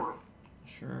go for it.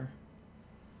 Sure.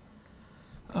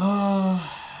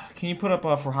 Can you put up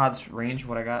for Hod's range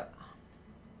what I got?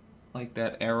 Like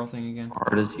that arrow thing again?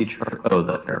 Hard as he charge. Oh,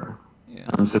 that arrow. Yeah.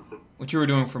 So What you were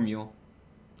doing for Mule.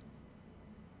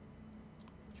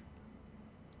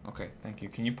 Okay, thank you.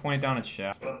 Can you point it down its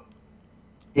shaft?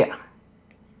 yeah.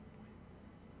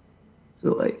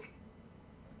 So like.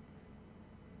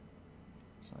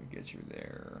 So I get you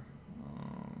there.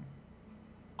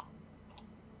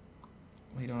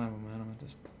 We don't have momentum at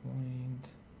this point.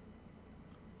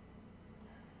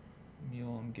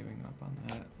 Mule, I'm giving up on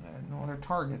that. I had no other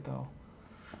target though.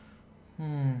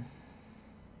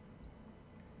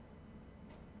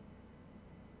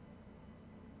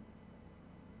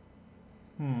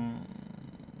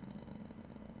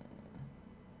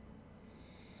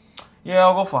 Yeah,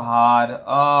 I'll go for Hod.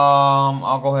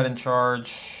 I'll go ahead and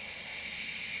charge.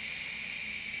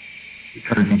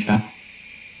 Charging shaft.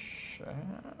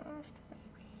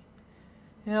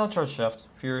 Yeah, I'll charge Chef.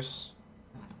 Fierce.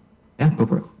 Yeah, go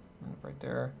for it. Right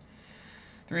there.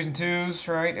 3s and 2s,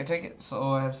 right? I take it.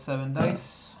 So I have 7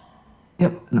 dice.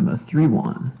 Yep, and I'm a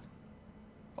 3-1.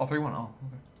 Oh, 3-1. Oh,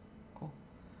 okay. Cool.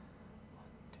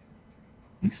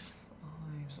 Nice.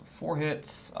 5, so 4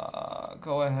 hits.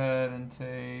 Go ahead and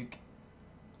take.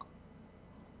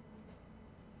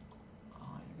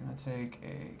 Oh, you're gonna take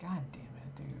a. God damn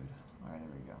it, dude. All right,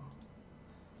 there we go.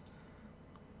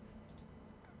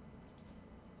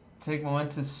 Take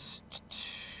Momentous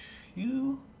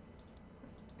 2.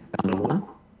 Down to 1.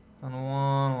 On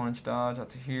 1 inch dodge out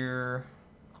to here.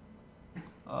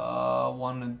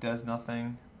 1 that does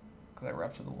nothing. Because I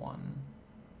wrap to the 1.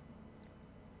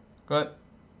 Good.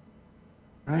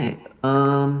 Right.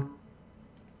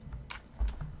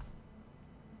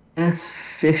 As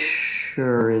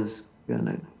Fisher is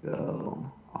gonna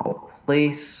go, I'll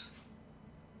place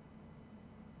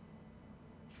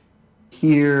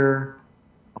here.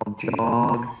 I'll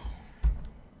jog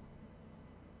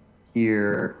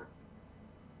here.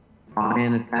 Try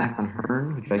and attack on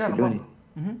Hearn. Would you like to do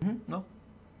anything? No.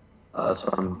 So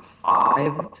I'm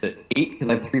 5 to 8 because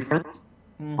I have 3 friends.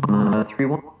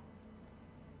 3-1.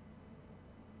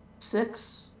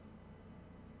 6.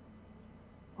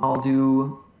 I'll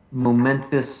do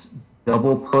Momentous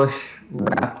double push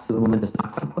wrap to the Momentous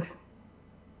knockdown push.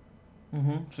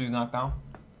 So he's knocked down.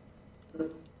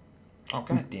 Oh,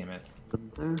 god damn it.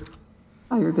 There.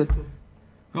 Oh, you're good.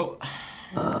 Go.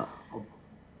 I'll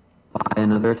buy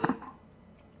another attack.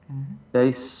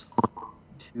 Dice on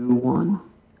 2-1.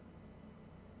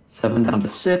 7 down to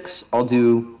 6. I'll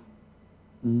do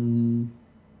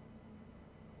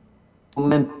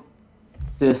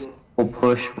Momentous double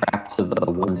push wrap to the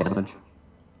 1 damage.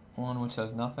 1 which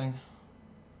does nothing.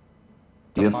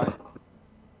 Do you have?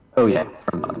 Oh yeah,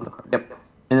 from the card. Yep.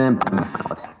 And then buy my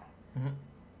final attack.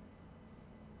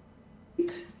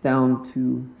 8 down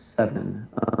to 7.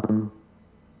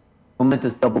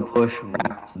 Momentous double push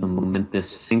wrap to the Momentous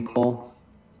sinkhole.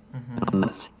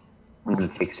 I'm going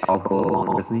to take Salvo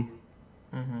along with me.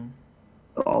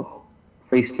 So I'll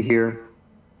place to here.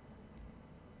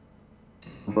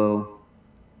 Salvo.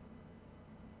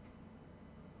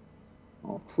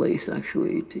 I'll place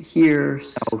actually to here.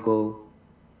 Salvo.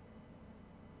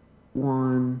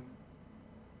 1.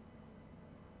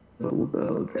 So we'll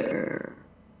go there.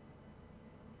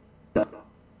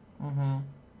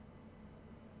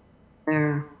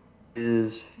 There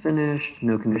is finished.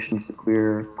 No conditions to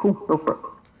clear. Cool. Go for it.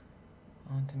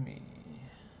 On to me.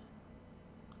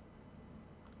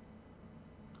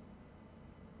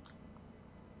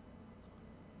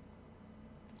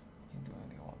 Can't do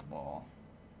anything about the ball.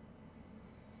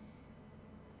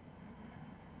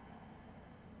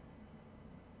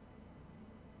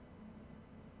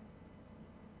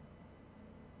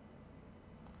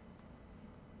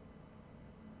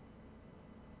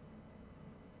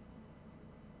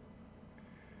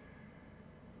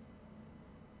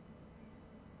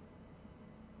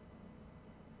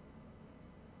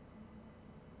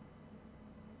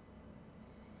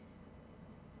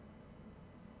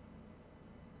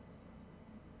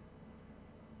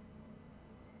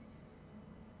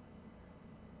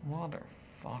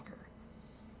 Motherfucker.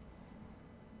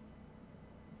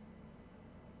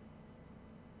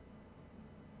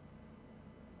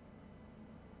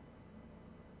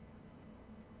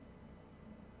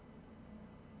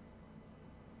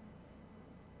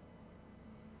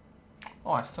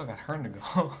 Oh, I still got Hearn to go.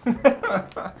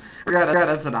 forgot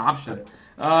that's an option.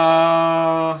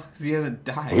 Because he hasn't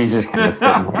died. He's just gonna sit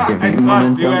and give I you saw 2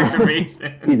 momentum.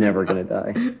 activation. He's never gonna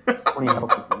die. 20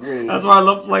 health is way. That's why I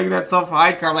love playing that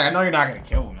self-hide card. Like, I know you're not gonna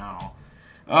kill him now.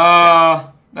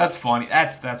 That's funny.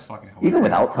 That's fucking hilarious. Even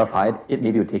without tough hide, it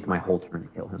maybe would take my whole turn to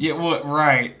kill him. Yeah, well,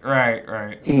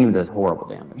 right. Team does horrible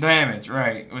damage. Damage,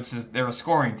 right? Which is they're a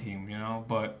scoring team, you know.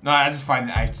 But no, I just find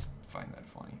that funny.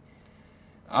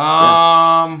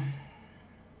 I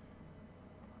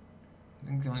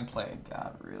think the only play I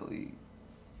got really.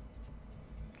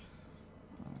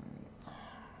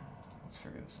 Let's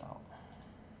figure this out.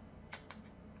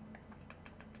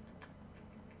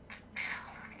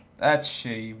 That's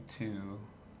shitty too.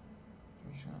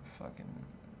 I'm just gonna fucking.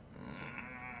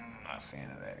 Not a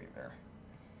fan of that either.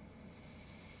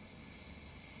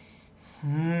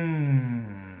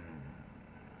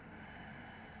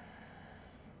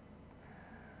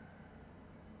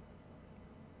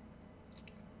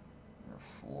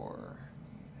 Therefore,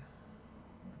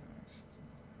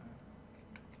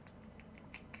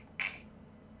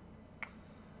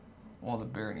 well, the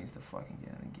bear needs to fucking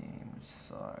get in the game, which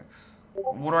sucks.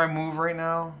 What do I move right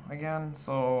now again?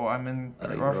 So I'm in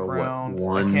rough ground.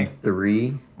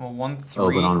 1-3. Well, 1-3.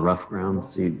 Oh, but on rough ground,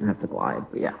 so you have to glide.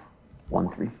 But yeah,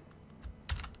 1-3.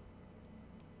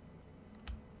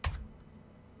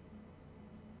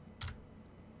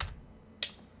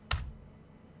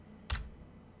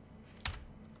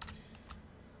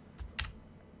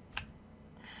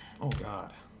 Oh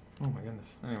God. Oh my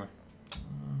goodness. Anyway.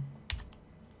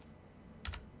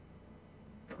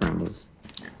 Ground is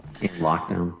in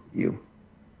lockdown. You.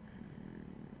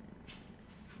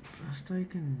 Best I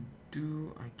can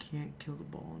do. I can't kill the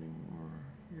ball anymore.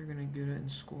 You're gonna get it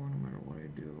and score no matter what I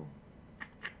do.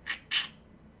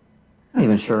 I'm not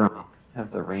even sure I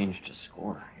have the range to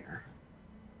score here.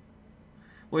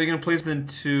 Well, you're gonna place them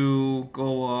to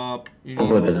go up. You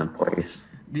Oh, it need, isn't place.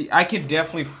 I could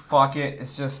definitely fuck it.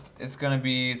 It's just it's gonna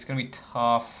be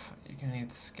tough. You're gonna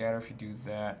need to scatter if you do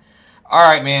that. All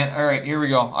right, man. All right, here we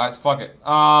go. All right, fuck it.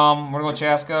 We're gonna go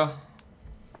Chaska.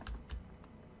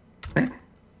 Okay.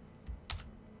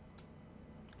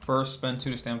 First, spend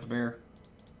 2 to stamp the bear.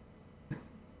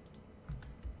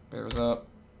 Bear's up.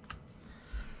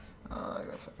 I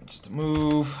got 5 inches to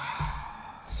move.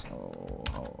 So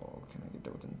how can I get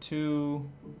there within 2?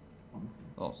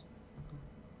 Oh.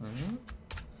 I'm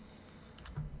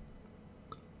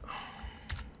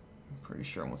pretty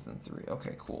sure I'm within 3.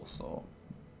 Okay, cool. So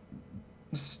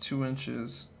this is 2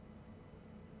 inches.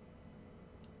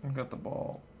 I got the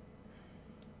ball.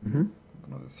 Mm-hmm.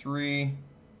 Another 3.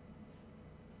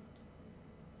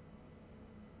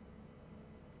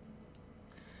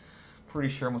 Pretty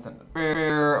sure I'm within the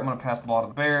bear. I'm gonna pass the ball to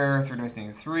the bear. 3 dice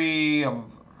needing 3.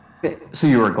 So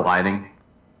you were gliding.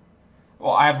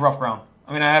 Well, I have rough ground.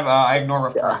 I mean, I ignore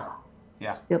rough terrain.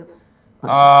 Yeah. Yep.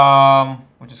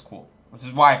 Which is cool. Which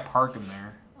is why I parked him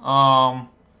there.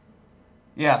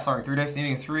 Yeah. Sorry. 3 dice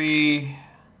needing 3.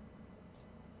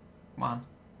 Come on.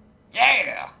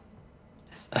 Yeah.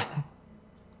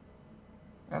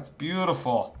 That's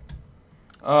beautiful.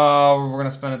 We're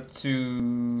gonna spend it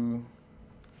to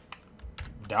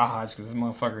dodge because this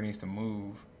motherfucker needs to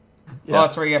move. Yeah. Oh,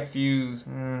 that's right. You have fuse.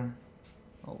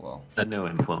 Oh well. No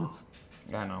influence.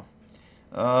 I know.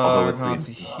 Although Come on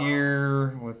to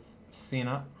here with Cena.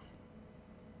 I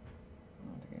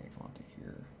don't think I can come on to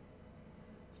here.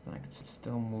 So then I can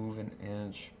still move an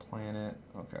inch. Plan it.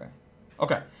 Okay.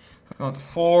 Okay. Go on to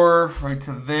 4. Right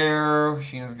to there.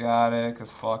 Sheena's got it.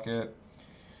 Cause fuck it.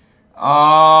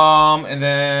 And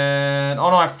then. Oh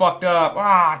no, I fucked up.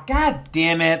 Ah, god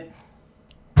damn it.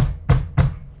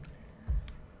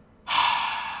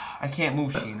 I can't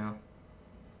move Sheena.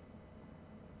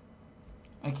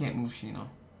 I can't move Sheena.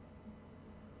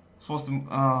 Supposed to.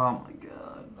 Oh my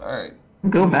god. All right.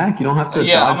 Go back. You don't have to.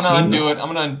 Yeah, I'm dodge gonna Sheena. undo it.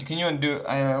 I'm gonna. Can you undo it?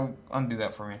 Undo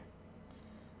that for me.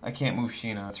 I can't move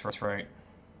Sheena. That's right.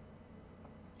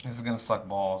 This is gonna suck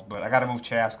balls, but I gotta move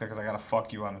Chaska because I gotta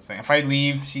fuck you on the thing. If I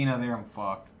leave Sheena there, I'm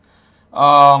fucked.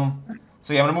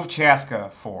 So yeah, I'm gonna move Chaska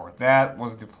 4. That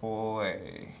was the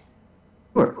play.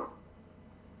 Sure.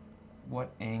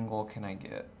 What angle can I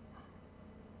get?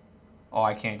 Oh,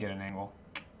 I can't get an angle.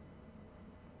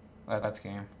 That's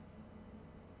game.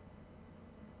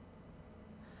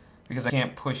 Because I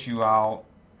can't push you out.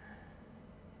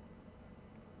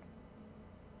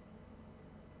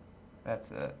 That's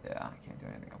it. Yeah, I can't do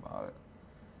anything about it.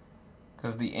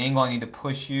 Because the angle I need to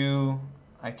push you,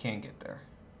 I can't get there.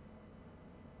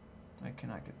 I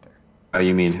cannot get there. Oh,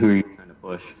 you mean who are you trying to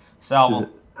push? Salvo.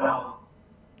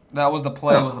 That was the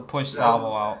play, was to push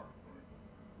Salvo out.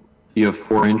 You have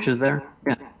 4 inches there?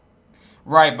 Yeah.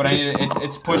 Right, but I need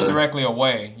it's pushed directly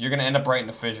away. You're gonna end up right in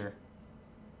the fissure.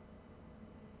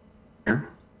 Here?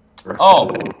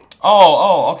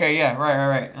 Oh, okay, yeah,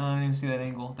 right. I didn't even see that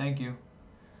angle. Thank you.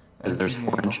 Because there's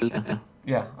 4 inches. Yeah.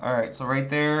 Yeah, alright, so right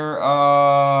there,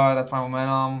 that's my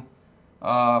momentum.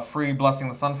 Free Blessing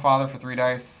the Sunfather for 3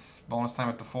 dice. Bonus time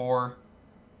up to 4.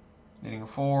 Needing a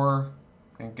 4.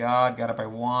 Thank God, got it by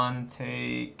 1.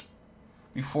 Take.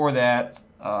 Before that,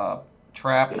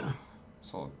 trap. Yeah.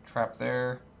 So trap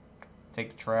there.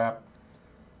 Take the trap.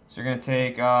 So you're gonna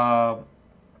take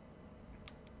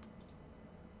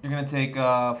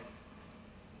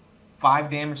 5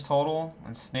 damage total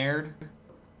and snared.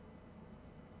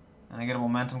 And I get a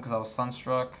momentum because I was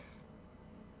sunstruck.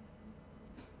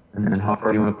 And then how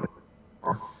far do you want to put?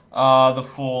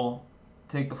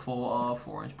 Take the full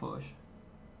 4-inch push.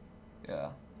 Yeah.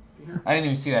 I didn't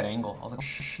even see that angle. I was like, oh,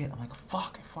 shit. I'm like,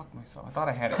 fuck, I fucked myself. I thought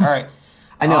I had it. All right.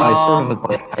 I know, I sort of was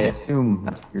like, I assume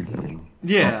that's what you're doing.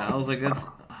 Yeah, I was like, that's...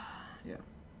 Yeah.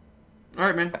 All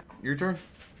right, man. Your turn.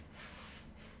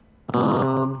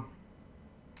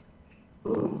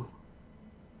 Ooh.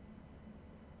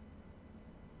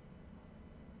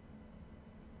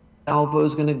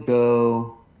 Salvo's gonna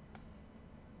go.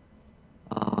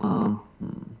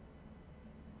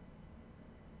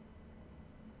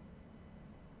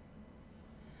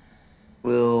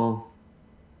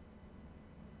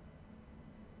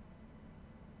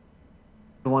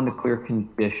 to clear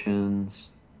conditions.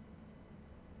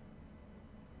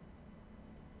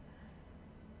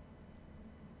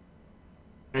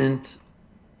 And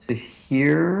to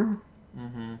here.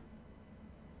 Mm-hmm.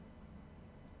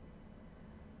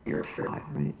 Here, 5,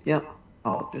 right? Yep.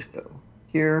 I'll just go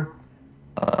here.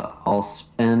 I'll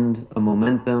spend a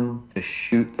momentum to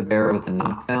shoot the bear with a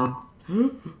knockdown.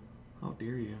 How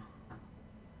dare you?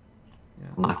 Yeah.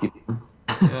 I'll knock you down.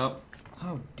 Yep.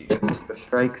 How dare Get you? Mr.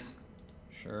 Strikes.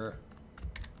 Sure.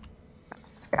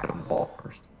 Scatter the ball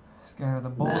first. Scatter the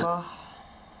boulder.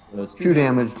 So it's 2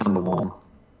 damage on the wall.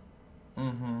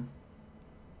 Mm-hmm.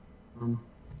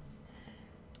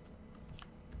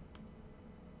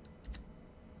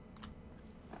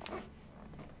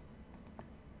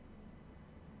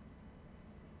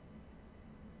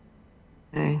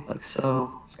 Okay, like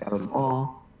so. Scatter the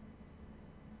ball.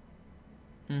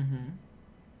 Mm-hmm.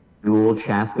 Dual,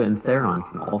 Chaska, and Theron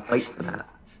can all fight for that.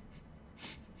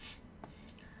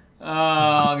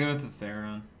 I'll give it to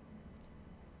Theron.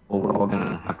 Well, we're all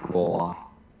gonna have to roll off.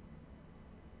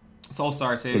 Soul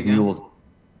Star, say it Because again.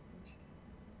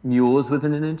 Mule is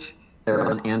within an inch.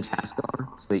 Theron and Chaska are,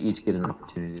 so they each get an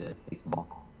opportunity to take the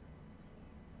ball.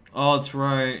 Oh, that's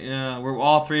right. Yeah, we're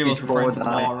all 3 of us Each were roll fighting a for the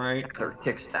die, ball, right? or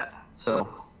kick stat. So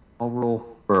I'll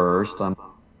roll first. I'm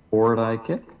 4 die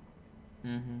kick.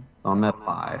 Mm-hmm. So I'm at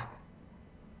 5.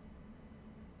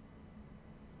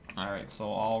 Alright,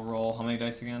 so I'll roll how many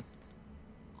dice again?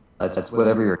 That's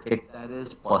whatever your kick stat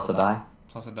is, plus a die.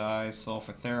 Plus a die. So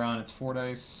for Theron, it's 4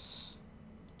 dice.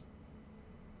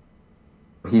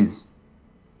 He's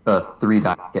a 3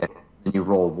 die kick, and you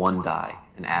roll 1 die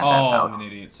and add that Oh, out. I'm an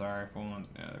idiot. Sorry. Hold on.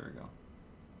 Yeah, there we go.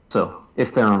 So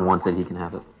if Theron wants it, he can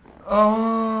have it.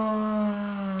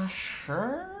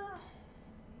 Sure.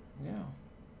 Yeah.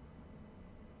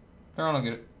 Theron will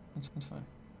get it. That's fine.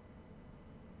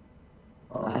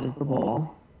 That is the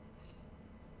ball.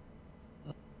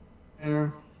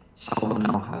 There. So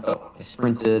now have I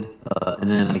sprinted, and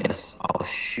then I guess I'll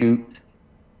shoot.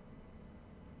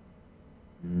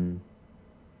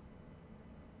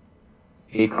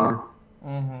 J-car.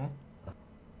 Mm-hmm.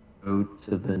 Go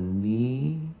to the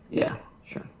knee. Yeah,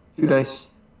 sure. 2 dice.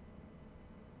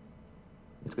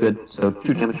 It's good. So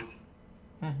 2 damage.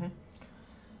 Mm-hmm.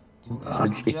 2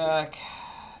 damage to Jack.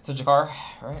 It's a Jakar,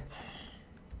 right?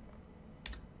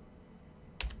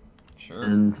 Sure.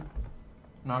 And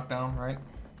Knockdown, right?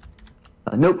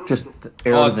 nope, just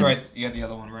Oh, that's right. You got the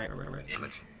other one, right?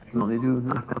 Damage. I can only do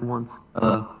knockdown once.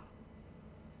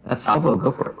 That's salvo.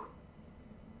 Go for it.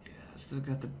 Yeah, I still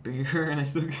got the bear, and I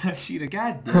still got Sheeta.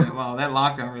 God damn it. Wow, that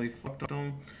lockdown really fucked up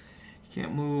him. You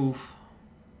can't move.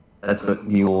 That's what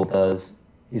Mule does.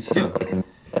 He's sort of like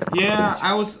Yeah,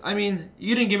 I mean,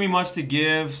 you didn't give me much to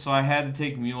give, so I had to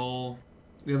take Mule.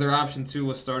 The other option, too,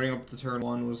 was starting up the turn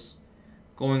 1, was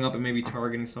going up and maybe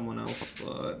targeting someone else,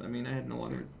 but, I mean, I had no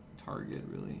other target,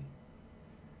 really.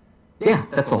 Yeah,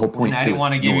 that's the whole point. And I didn't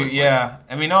want to give you, yeah.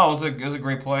 I mean, no, it was a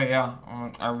great play, yeah.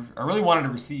 I really wanted to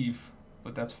receive,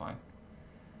 but that's fine.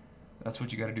 That's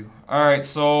what you got to do. All right,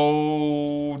 so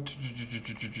all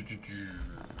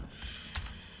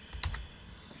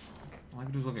I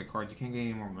can do is look at cards. You can't get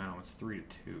any more momentum. It's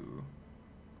 3-2.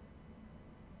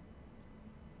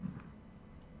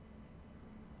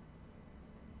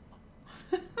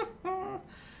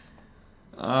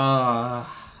 Yeah.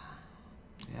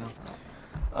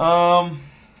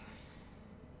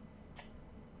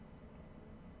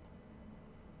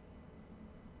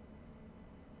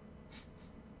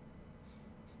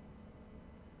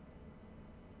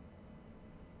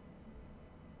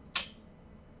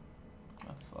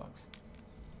 That sucks.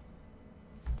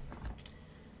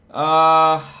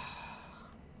 I'll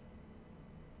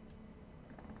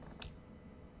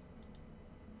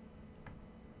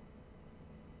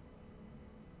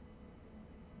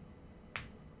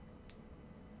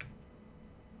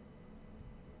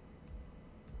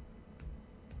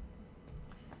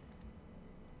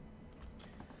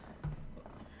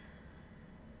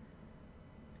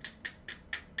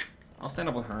stand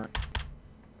up with her.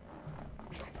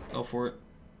 Go for it.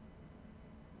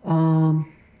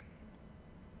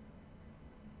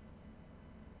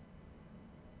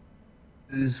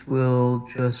 These will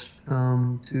just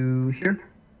come to here.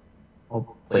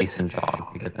 I'll place and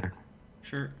jog to get there.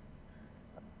 Sure.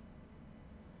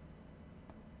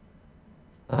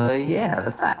 Yeah,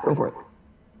 that's that. Go for it.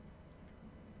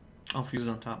 Oh, fuse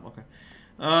on top. Okay.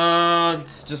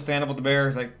 Just stand up with the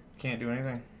bears. I can't do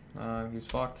anything. He's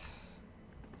fucked.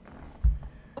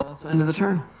 So end of the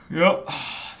turn. Yep.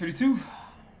 32.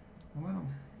 Wow.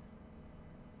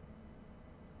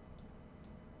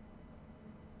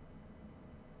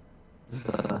 This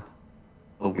is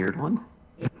a weird one.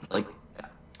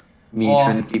 Me Well,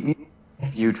 trying to keep me,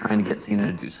 you trying to get Cena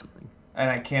to do something. and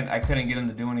I couldn't get him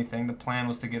to do anything. The plan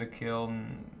was to get a kill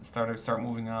and start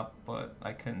moving up, but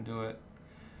I couldn't do it.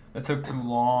 It took too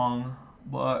long.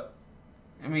 But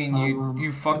I mean,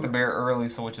 you fucked the bear early,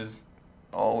 so which is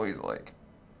always like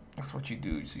that's what you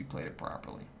do. So you played it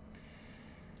properly.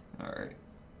 All right.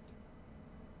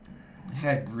 It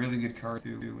had really good cards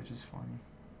too, which is funny.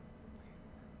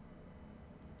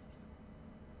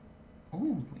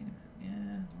 Ooh, wait a minute. Yeah,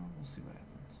 well, we'll see what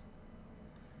happens.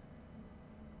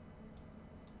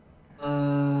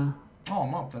 Oh,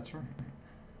 I'm up. That's right.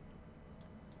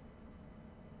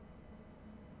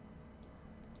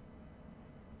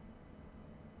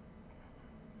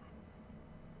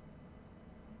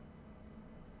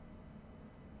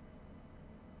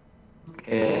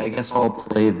 Okay, I guess I'll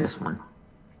play this one.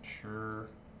 Sure.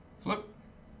 Flip.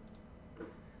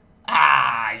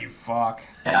 Ah, you fuck.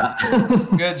 Yeah.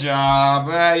 Good job.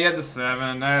 You had the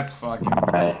 7. That's fucking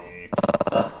great.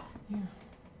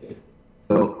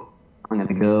 So I'm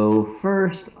gonna go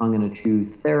first. I'm gonna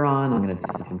choose Theron. I'm gonna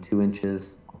take him 2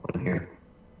 inches. I'll put him here.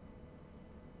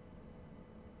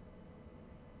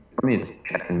 For me, just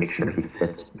check and make sure he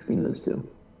fits between those two.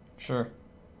 Sure.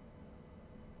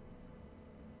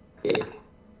 Yeah.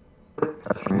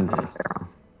 That's random, Theron.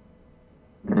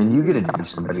 And then you get to do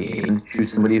somebody and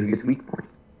choose somebody who gets weak point.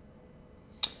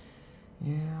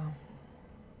 Yeah.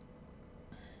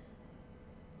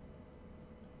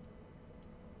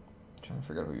 Trying to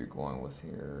figure out who you're going with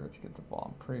here to get the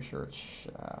ball. I'm pretty sure it's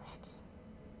Shaft.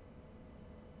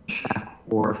 Shaft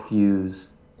or Fuse.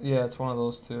 Yeah, it's one of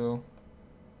those two.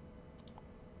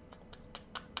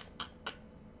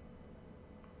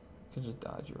 Could just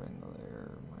dodge you right into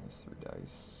there. -3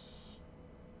 dice.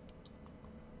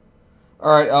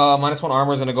 Alright, -1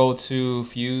 armor is going to go to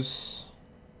Fuse.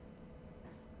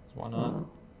 Why not?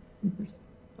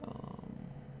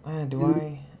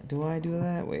 Do I do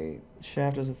that? Wait,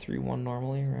 Shaft is a 3-1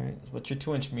 normally, right? But you're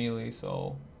 2-inch melee,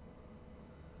 so...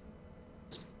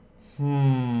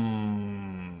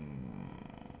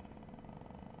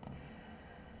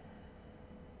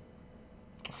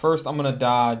 First, I'm going to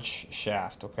dodge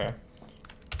Shaft, okay?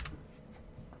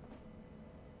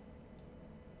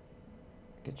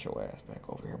 Get your ass back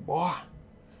over here, boy.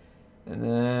 And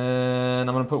then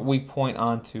I'm going to put weak point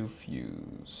onto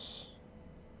Fuse.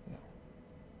 Yeah.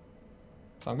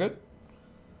 Sound good?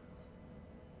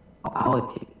 I'll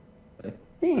allocate. I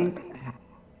think I have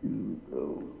to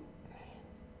go.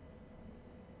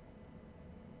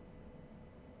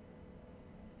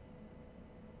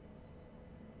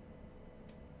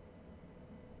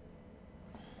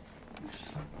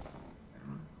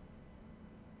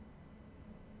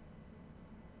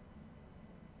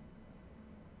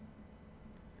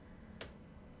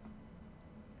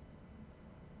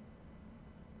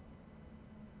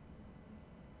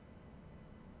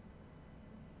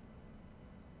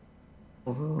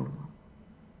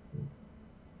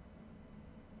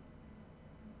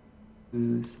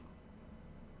 Fuse.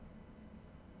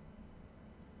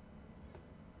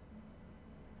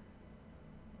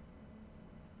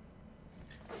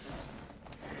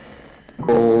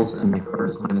 Goals and my card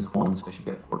is -1, so I should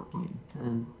get 14.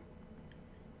 10.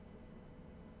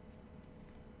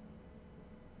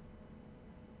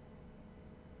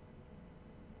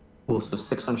 Cool, so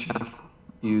 6 on Shaft,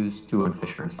 Fuse, 2 on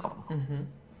Fisher and Stalin. Mm-hmm.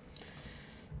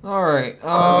 Alright,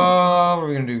 what are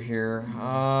we gonna do here?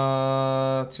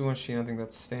 2 on Sheen, I think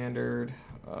that's standard.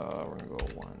 We're gonna go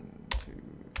 1, 2,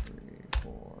 3,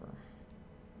 4. I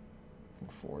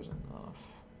think 4 is enough.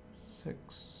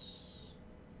 6.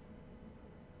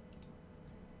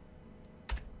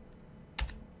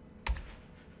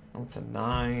 Up to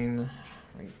 9.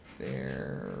 Right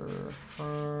there.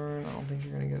 Turn. I don't think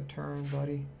you're gonna get a turn,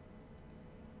 buddy.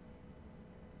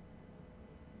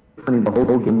 Funny, the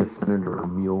whole game is centered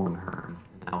around Mule and Hearn.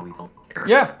 Now we don't care.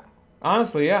 Yeah,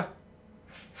 honestly, yeah.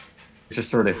 It's just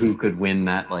sort of who could win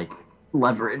that, like,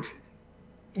 leverage.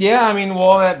 Yeah, I mean,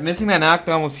 well, that missing that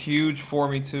knockdown was huge for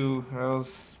me too. That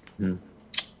was,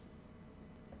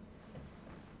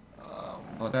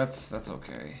 but that's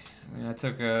okay. I mean,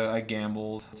 I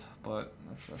gambled, but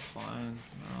that's fine.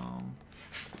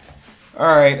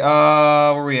 All right,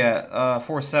 where we at?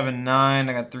 4, 7, 9.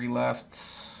 I got 3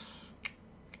 left.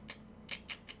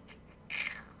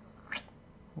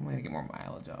 What am I gonna get more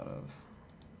mileage out of?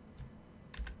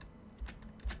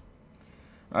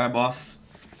 All right, boss.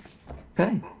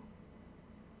 Okay.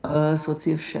 So let's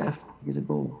see if Shaft can get a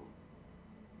goal.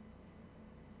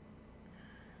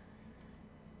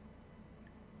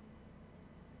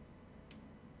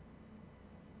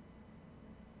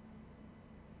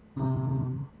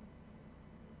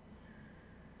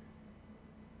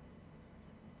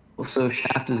 So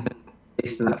shaft is going to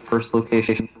place to that first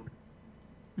location,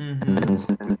 and then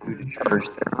send them through to charge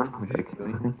theron, which I can do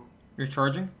anything. You're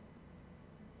charging?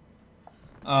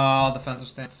 Defensive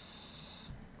stance.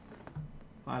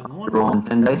 5-1. Rolling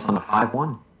 10 dice on a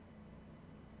 5-1.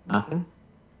 Nothing.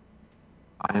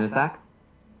 Fine attack.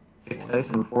 6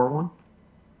 dice on a 4-1.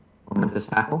 Momentous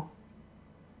tackle.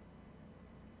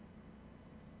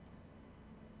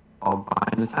 Followed by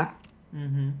an attack.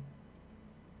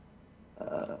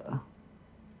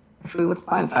 Actually, let's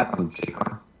buy an attack on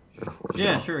J-Car.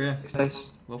 Yeah, sure, yeah. 6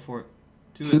 dice. Go for it.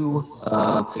 2,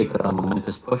 take a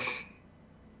momentous push.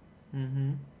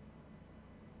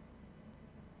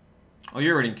 Oh,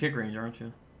 you're already in kick range, aren't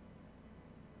you?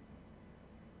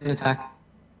 An attack.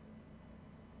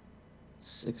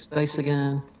 6 dice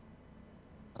again.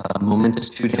 Momentous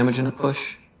 2 damage and a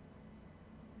push.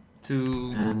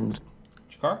 2. And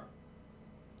Chikar?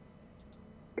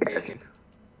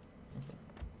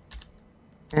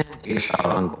 and take a shot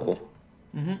on goal.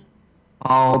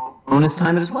 I'll bonus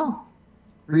time it as well.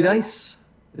 3 dice.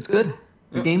 It's good.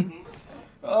 Good game.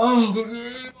 Oh, good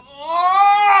game.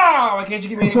 Oh, why can't you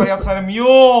give me anybody outside of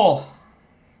Mule?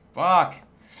 Fuck.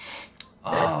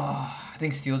 Oh, I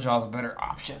think Steeljaw's a better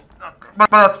option. But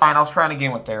that's fine. I was trying to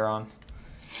game with Theron.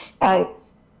 I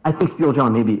think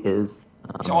Steeljaw maybe is.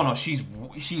 Oh no, she's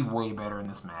way better in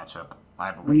this matchup.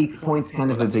 I believe. Weak point's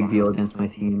kind of a big deal against my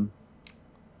team.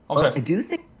 Oh, But I sorry. do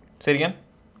think. Say it again.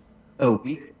 Oh,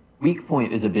 weak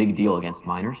point is a big deal against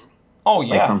miners. Oh Like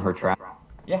yeah. from her trap.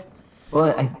 Yeah.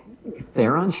 But I think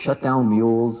Theron shut down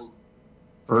Mule's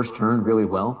first turn really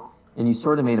well, and you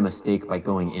sort of made a mistake by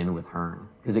going in with Hearn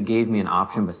because it gave me an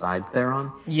option besides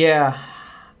Theron. Yeah.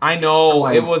 I know.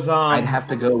 It was I'd have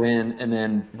to go in and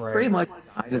then Right. pretty much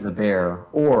die to the bear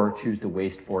or choose to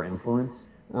waste 4 influence.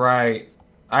 Right.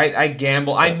 I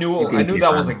gamble. I knew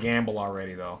that was a gamble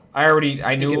already though. I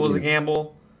knew it was a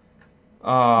gamble.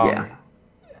 Yeah.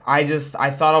 I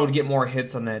thought I would get more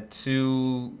hits on that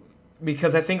too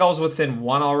because I think I was within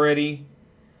 1 already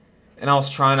and I was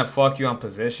trying to fuck you on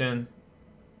position.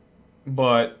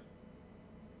 But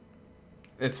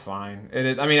it's fine.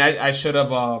 I mean, I should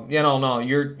have. No,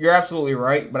 you're absolutely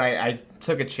right. But I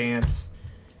took a chance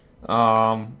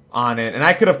on it, and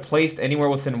I could have placed anywhere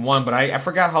within 1, but I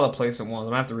forgot how the placement was. I'm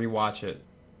gonna have to rewatch it.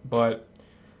 But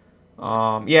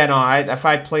yeah, no. If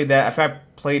I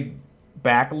played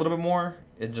back a little bit more,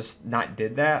 it just not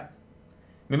did that.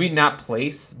 Maybe not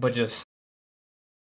place, but just